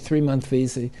him a 3-month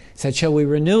visa. He said, shall we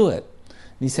renew it?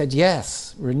 And he said,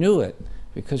 yes, renew it,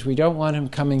 because we don't want him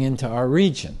coming into our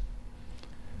region.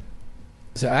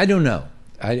 So I don't know.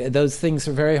 Those things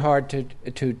are very hard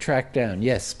to track down.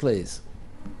 Yes, please.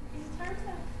 In terms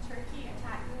of Turkey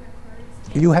attacking the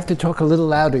Kurds... You have to talk a little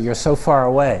louder. You're so far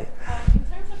away. In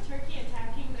terms of Turkey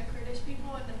attacking the Kurdish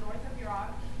people in the north of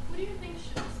Iraq, who do you think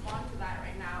should respond to that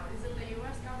right now? Is it the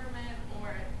U.S. government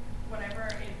or whatever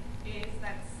it is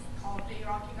that's called the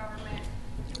Iraqi government?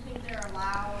 Do you think they're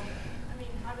allowed? I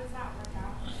mean, how does that work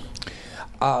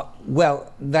out?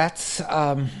 Well, that's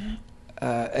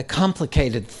a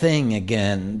complicated thing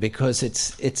again, because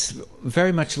it's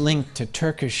very much linked to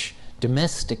Turkish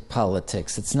domestic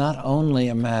politics. It's not only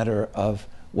a matter of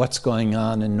what's going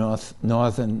on in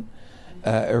northern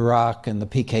Iraq and the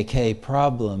PKK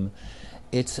problem.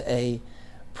 It's a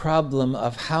problem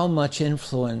of how much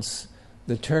influence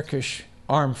the Turkish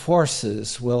armed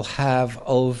forces will have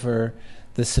over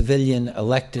the civilian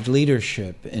elected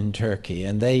leadership in Turkey,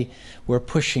 and they were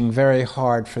pushing very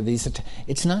hard for these.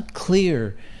 It's not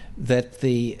clear that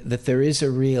there is a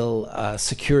real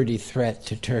security threat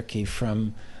to Turkey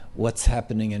from what's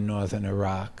happening in northern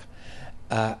Iraq,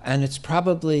 and it's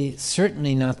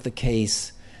certainly not the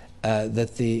case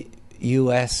that the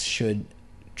U.S. should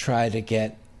try to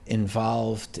get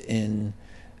involved in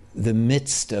the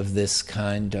midst of this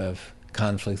kind of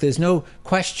conflict. There's no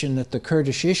question that the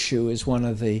Kurdish issue is one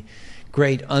of the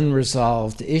great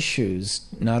unresolved issues,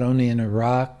 not only in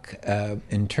Iraq,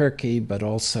 in Turkey, but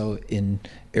also in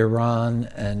Iran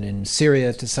and in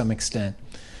Syria to some extent.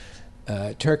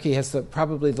 Turkey has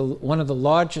probably one of the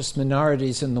largest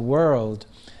minorities in the world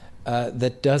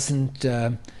that doesn't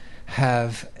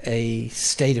have a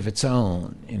state of its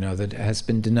own, that has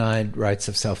been denied rights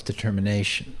of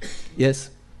self-determination. Yes?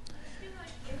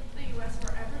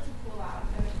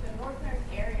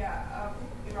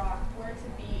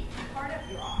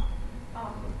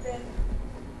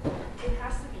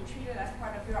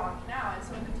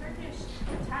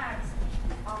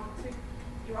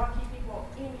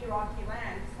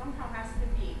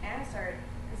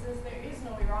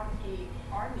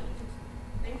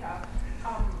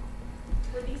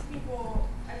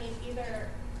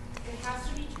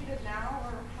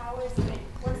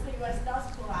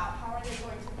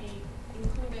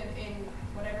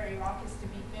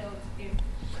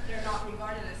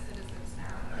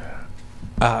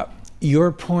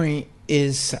 Your point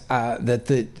is that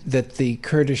the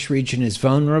Kurdish region is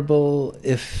vulnerable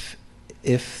if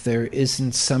there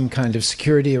isn't some kind of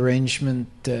security arrangement.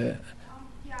 Yeah,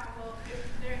 well,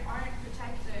 if they aren't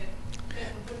protected,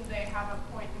 then wouldn't they have a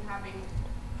point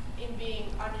in being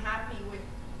unhappy with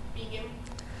being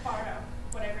part of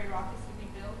whatever Iraq is to be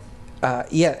built?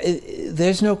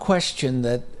 There's no question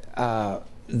that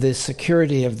the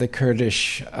security of the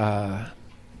Kurdish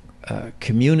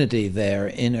community there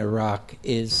in Iraq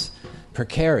is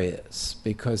precarious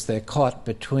because they're caught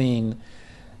between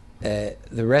the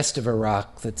rest of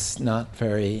Iraq that's not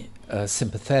very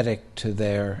sympathetic to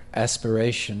their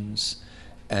aspirations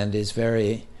and is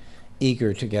very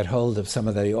eager to get hold of some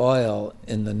of the oil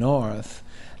in the north,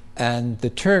 and the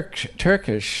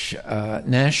Turkish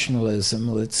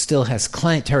nationalism that still has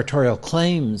territorial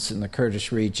claims in the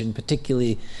Kurdish region,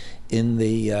 particularly in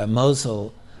the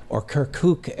Mosul or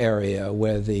Kirkuk area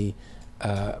where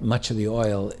much of the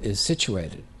oil is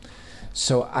situated.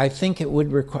 So I think it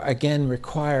would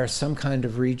require some kind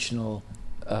of regional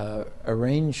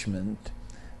arrangement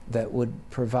that would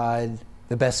provide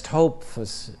the best hope for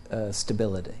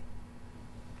stability.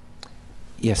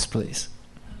 Yes, please.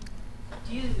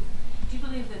 Do you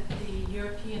believe that the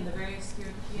various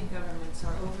European governments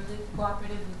are overly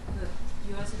cooperative with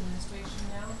the U.S. administration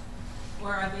now?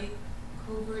 Or are they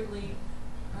covertly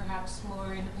perhaps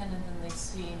more independent than they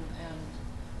seem and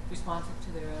responsive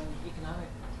to their own economic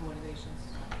motivations?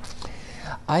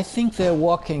 I think they're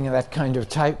walking that kind of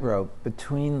tightrope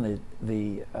between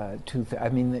the two. I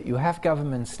mean, that you have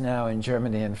governments now in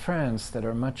Germany and France that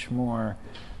are much more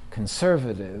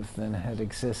conservative than had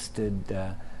existed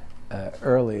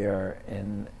earlier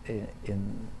in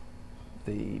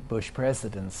the Bush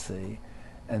presidency,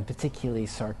 and particularly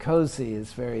Sarkozy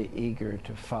is very eager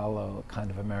to follow a kind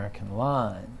of American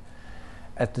line.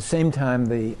 At the same time,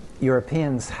 the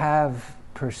Europeans have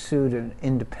pursued an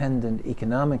independent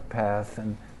economic path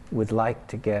and would like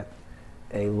to get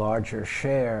a larger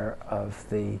share of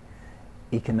the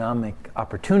economic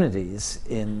opportunities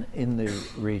in the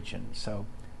region. So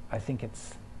I think it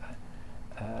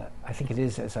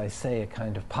is, as I say, a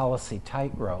kind of policy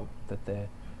tightrope that they're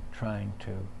trying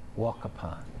to walk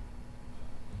upon.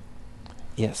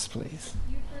 Yes, please.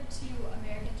 You referred to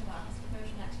American democracy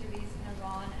promotion activities in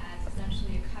Iran as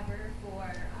essentially a cover for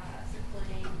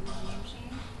supporting regime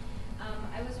change.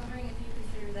 I was wondering if you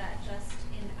consider that just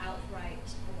an outright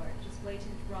or just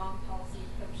blatant wrong policy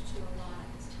approach to Iran at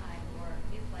this time, or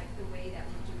if the way that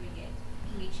we're doing it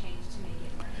can be changed to make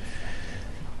it more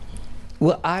constructive.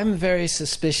 Well, I'm very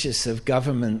suspicious of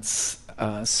governments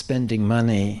spending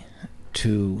money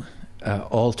to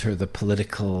alter the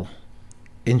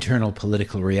internal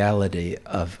political reality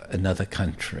of another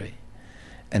country,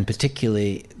 and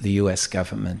particularly the U.S.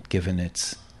 government, given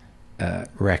its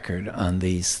record on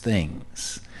these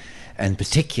things, and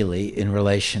particularly in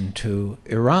relation to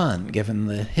Iran, given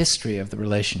the history of the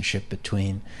relationship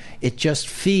between. It just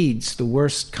feeds the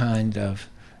worst kind of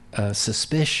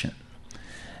suspicion.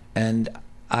 And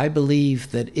I believe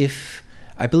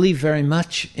very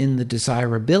much in the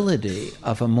desirability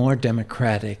of a more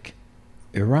democratic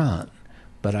Iran,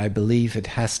 but I believe it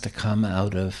has to come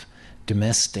out of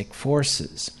domestic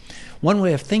forces. One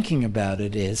way of thinking about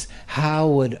it is, how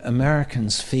would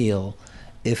Americans feel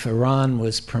if Iran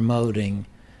was promoting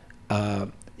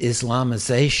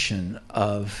Islamization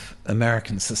of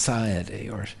American society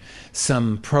or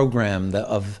some program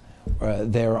of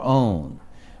their own?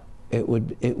 It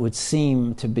would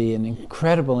seem to be an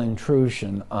incredible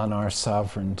intrusion on our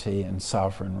sovereignty and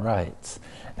sovereign rights.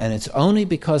 And it's only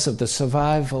because of the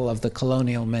survival of the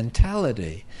colonial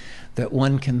mentality that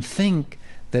one can think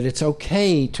that it's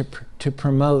okay to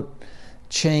promote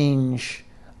change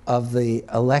of the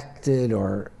elected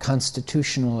or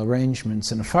constitutional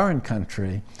arrangements in a foreign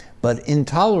country, but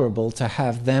intolerable to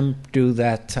have them do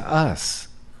that to us.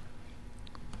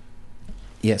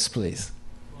 Yes, please.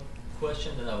 Well, the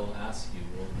question that I will ask you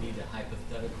will need a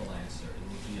hypothetical answer. It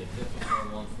will be a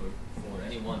difficult one for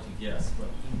anyone to guess, but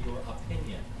in your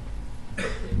opinion, a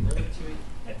military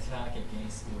attack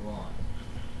against Iran,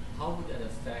 how would that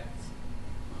affect,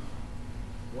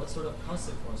 what sort of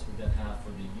consequence would that have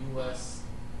for the U.S.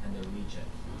 and the region?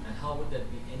 And how would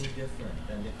that be any different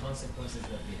than the consequences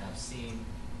that we have seen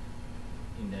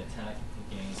in the attack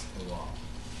against Iraq?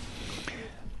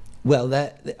 Well,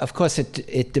 that, of course,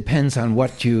 it depends on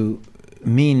what you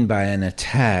mean by an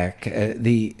attack.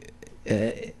 The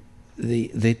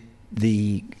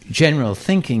general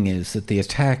thinking is that the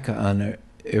attack on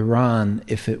Iran,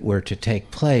 if it were to take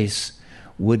place,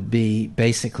 would be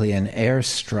basically an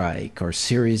airstrike or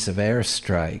series of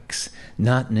airstrikes,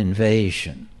 not an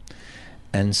invasion.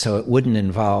 and so it wouldn't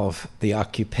involve the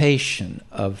occupation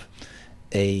of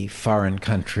a foreign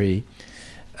country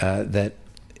that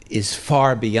is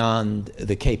far beyond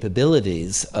the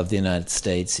capabilities of the United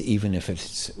States, even if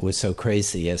it was so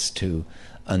crazy as to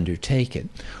undertake it.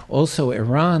 Also,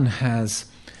 Iran has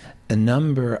a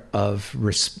number of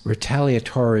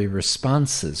retaliatory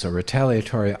responses or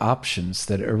retaliatory options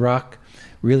that Iraq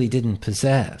really didn't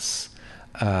possess,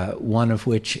 one of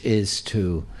which is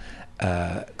to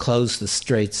close the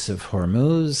Straits of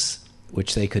Hormuz,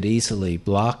 which they could easily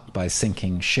block by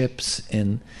sinking ships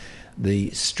in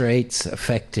the straits,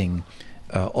 affecting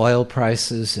oil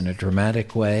prices in a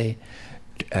dramatic way,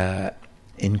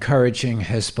 encouraging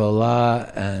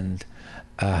Hezbollah and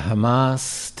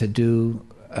Hamas to do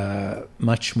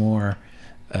much more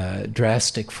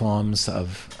drastic forms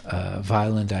of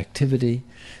violent activity.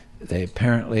 They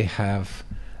apparently have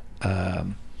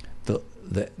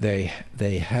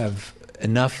they have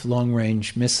enough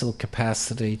long-range missile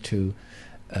capacity to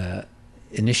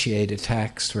initiate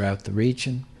attacks throughout the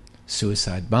region,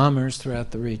 suicide bombers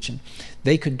throughout the region.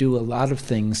 They could do a lot of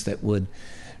things that would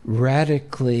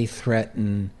radically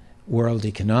threaten world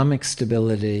economic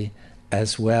stability,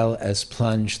 as well as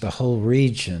plunge the whole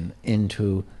region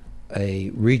into a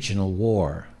regional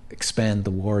war, expand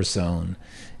the war zone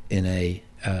in a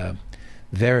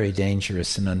very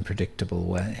dangerous and unpredictable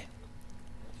way.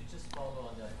 To just follow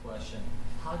on that question,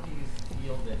 how do you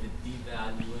feel that the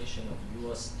devaluation of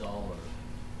U.S. dollar,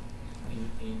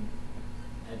 in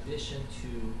addition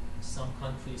to some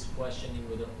countries questioning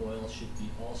whether oil should be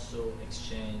also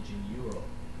exchanged in euro,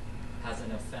 has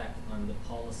an effect on the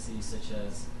policies such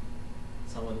as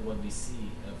some of what we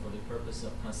see for the purpose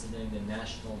of considering the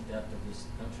national debt of this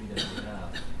country that we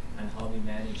have and how we're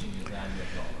managing the value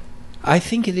of dollar? I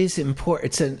think it is important.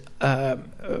 It's a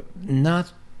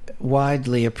not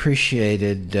widely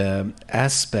appreciated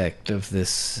aspect of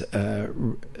this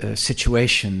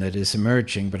situation that is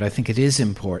emerging, but I think it is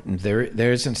important.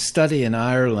 There's a study in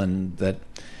Ireland that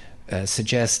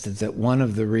suggested that one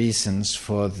of the reasons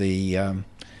for the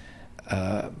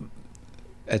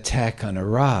attack on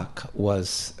Iraq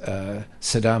was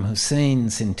Saddam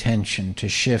Hussein's intention to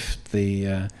shift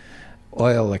the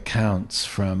oil accounts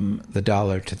from the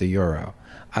dollar to the euro.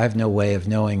 I have no way of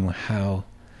knowing how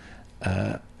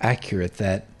accurate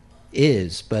that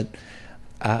is, but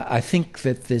I think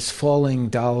that this falling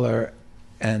dollar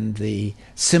and the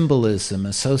symbolism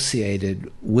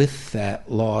associated with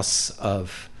that loss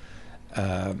of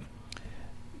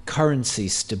currency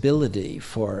stability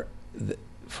for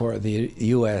the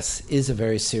U.S. is a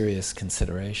very serious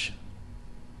consideration.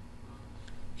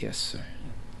 Yes, sir.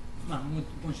 Mahmoud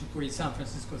Bunshapuri, San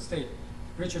Francisco State.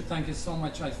 Richard, thank you so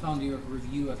much. I found your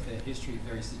review of the history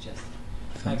very suggestive.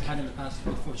 I've had in the past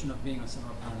the good fortune of being on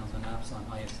several panels and apps on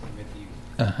ISD with you.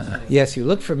 So yes, you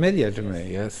look familiar to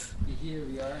me, yes. Here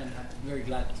we are, and I'm very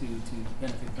glad to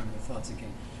benefit from your thoughts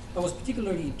again. I was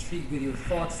particularly intrigued with your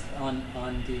thoughts on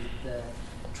the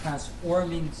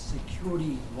transforming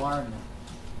security environment.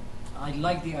 I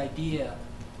like the idea,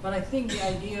 but I think the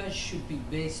idea should be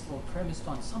based or premised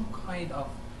on some kind of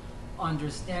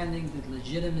understanding the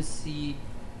legitimacy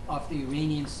of the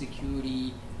Iranian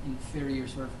security inferior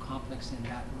sort of complex in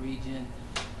that region,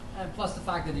 and plus the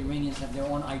fact that the Iranians have their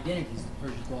own identities, the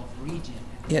Persian Gulf region.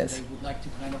 Yes. They would like to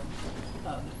kind of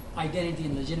identity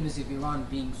and legitimacy of Iran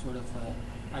being sort of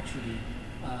actually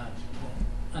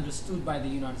understood by the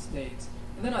United States.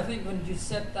 And then I think when you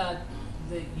said that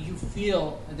you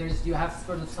feel you have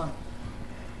sort of some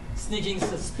sneaking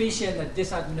suspicion that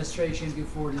this administration,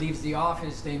 before it leaves the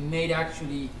office, they may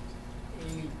actually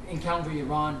encounter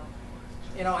Iran.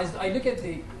 You know, as I look at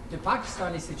the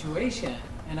Pakistani situation,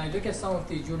 and I look at some of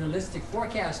the journalistic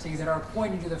forecasting that are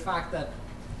pointing to the fact that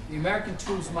the American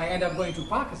troops might end up going to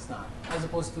Pakistan as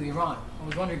opposed to Iran. I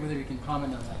was wondering whether you can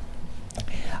comment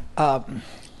on that.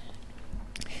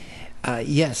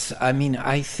 Yes, I mean,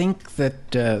 I think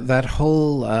that that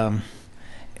whole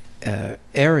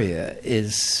area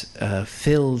is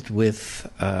filled with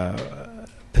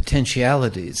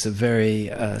potentialities of very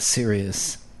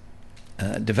serious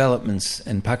developments,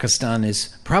 and Pakistan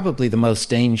is probably the most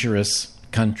dangerous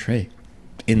country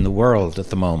in the world at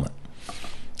the moment.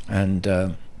 And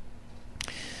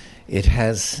it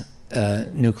has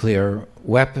nuclear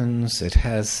weapons, it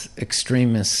has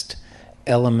extremist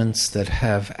elements that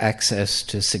have access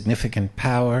to significant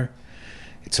power.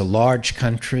 It's a large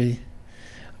country.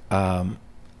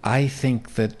 I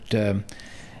think that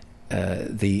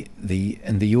the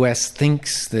U.S.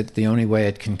 thinks that the only way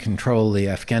it can control the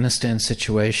Afghanistan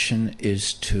situation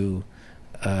is to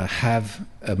have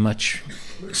a much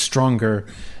stronger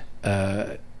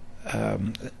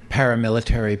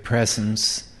paramilitary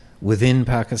presence within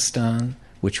Pakistan,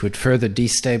 which would further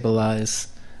destabilize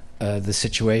the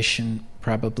situation,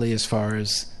 probably as far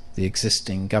as the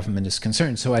existing government is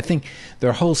concerned. So I think there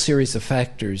are a whole series of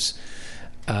factors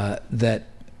that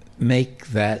make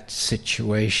that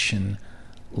situation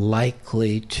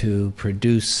likely to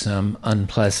produce some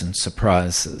unpleasant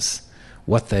surprises.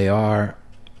 What they are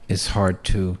is hard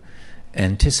to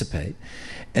anticipate.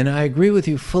 And I agree with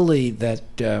you fully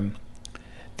that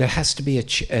there has to be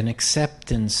an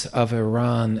acceptance of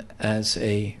Iran as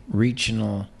a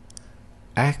regional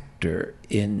actor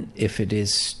if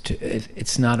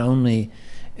it's not only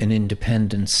an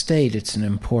independent state, it's an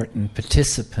important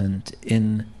participant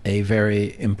in a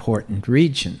very important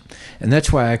region. And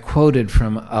that's why I quoted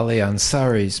from Ali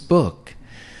Ansari's book,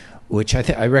 which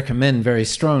I recommend very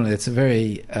strongly. It's a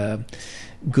very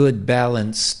good,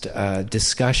 balanced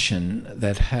discussion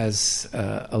that has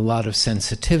a lot of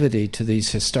sensitivity to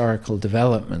these historical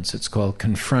developments. It's called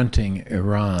Confronting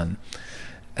Iran,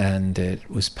 and it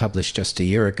was published just a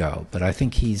year ago. But I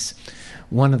think he's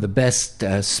one of the best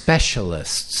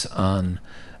specialists on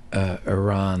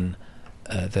Iran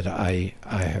that I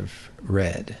have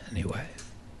read, anyway.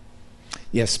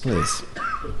 Yes, please.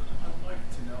 I'd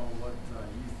like to know what you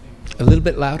think. A little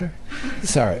bit louder?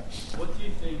 Sorry. What do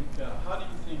you think, how do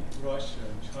you think Russia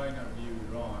and China view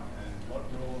Iran, and what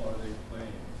role are they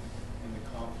playing in the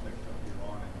conflict of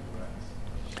Iran and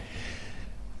the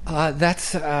U.S.?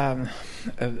 That's an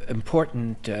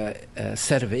important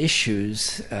set of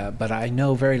issues, but I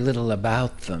know very little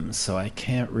about them, so I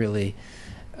can't really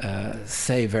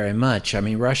say very much. I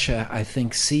mean, Russia, I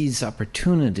think, sees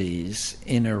opportunities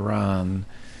in Iran,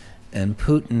 and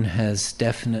Putin has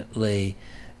definitely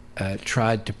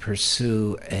tried to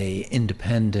pursue an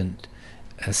independent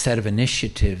set of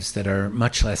initiatives that are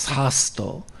much less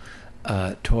hostile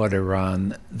toward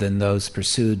Iran than those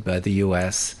pursued by the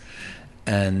U.S.,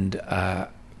 and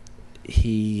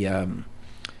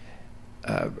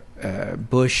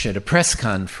Bush at a press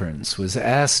conference was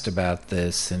asked about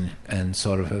this and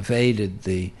sort of evaded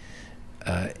the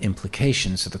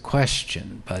implications of the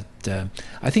question. But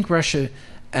I think Russia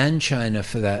and China,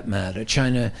 for that matter,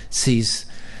 China is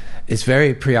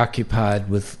very preoccupied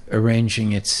with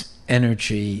arranging its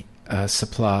energy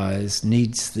supplies,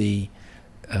 needs the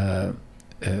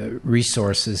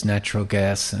resources, natural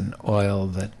gas and oil,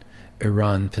 that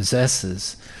Iran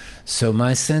possesses. So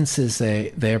my sense is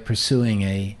they're pursuing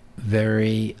a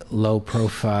very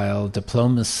low-profile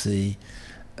diplomacy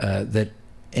that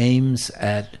aims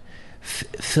at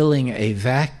filling a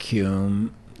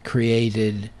vacuum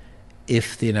created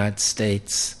if the United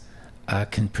States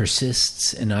can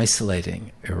persist in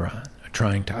isolating Iran, or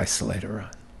trying to isolate Iran.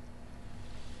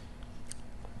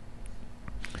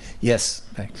 Yes,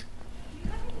 thanks. Do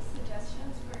you have any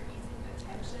suggestions for easing the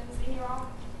tensions in Iraq?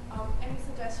 Any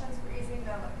suggestions for easing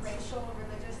the racial or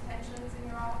religious tensions in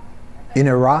Iraq? In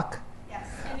Iraq? Yes.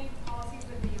 Any policies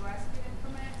that the U.S. could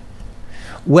implement?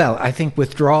 Well, I think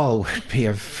withdrawal would be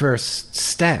a first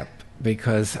step,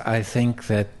 because I think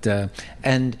that,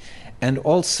 and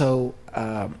also,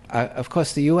 of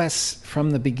course, the U.S.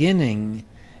 from the beginning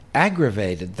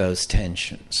aggravated those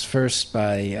tensions, first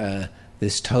by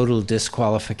this total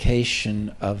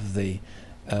disqualification of the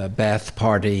Ba'ath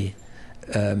Party,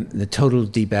 the total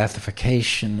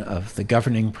de-Ba'athification of the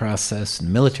governing process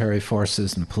and military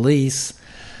forces and police,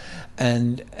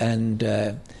 and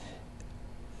an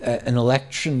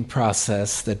election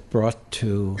process that brought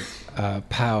to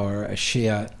power a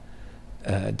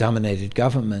Shia-dominated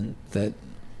government. That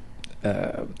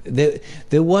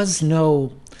there was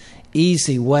no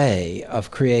easy way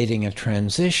of creating a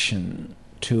transition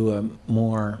to a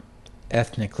more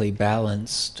ethnically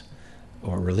balanced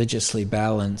or religiously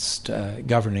balanced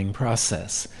governing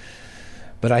process.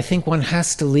 But I think one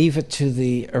has to leave it to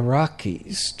the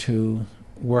Iraqis to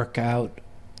work out,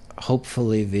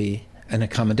 hopefully, an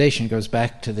accommodation. It goes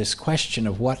back to this question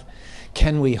of what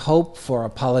can we hope for a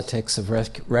politics of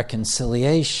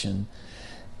reconciliation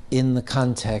in the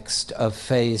context of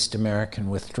phased American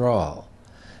withdrawal.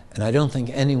 And I don't think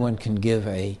anyone can give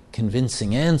a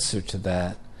convincing answer to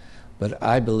that, but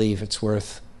I believe it's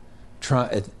worth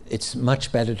it's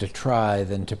much better to try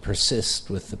than to persist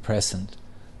with the present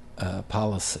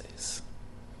policies.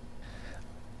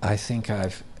 I think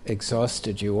I've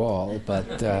exhausted you all,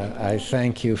 but I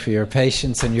thank you for your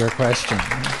patience and your questions.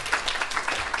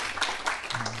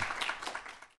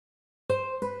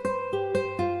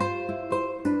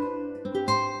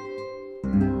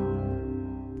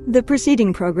 The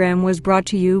preceding program was brought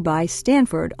to you by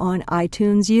Stanford on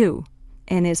iTunes U.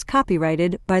 and is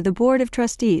copyrighted by the Board of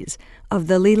Trustees of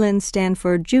the Leland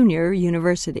Stanford Junior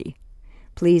University.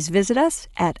 Please visit us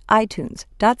at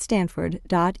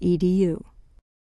itunes.stanford.edu.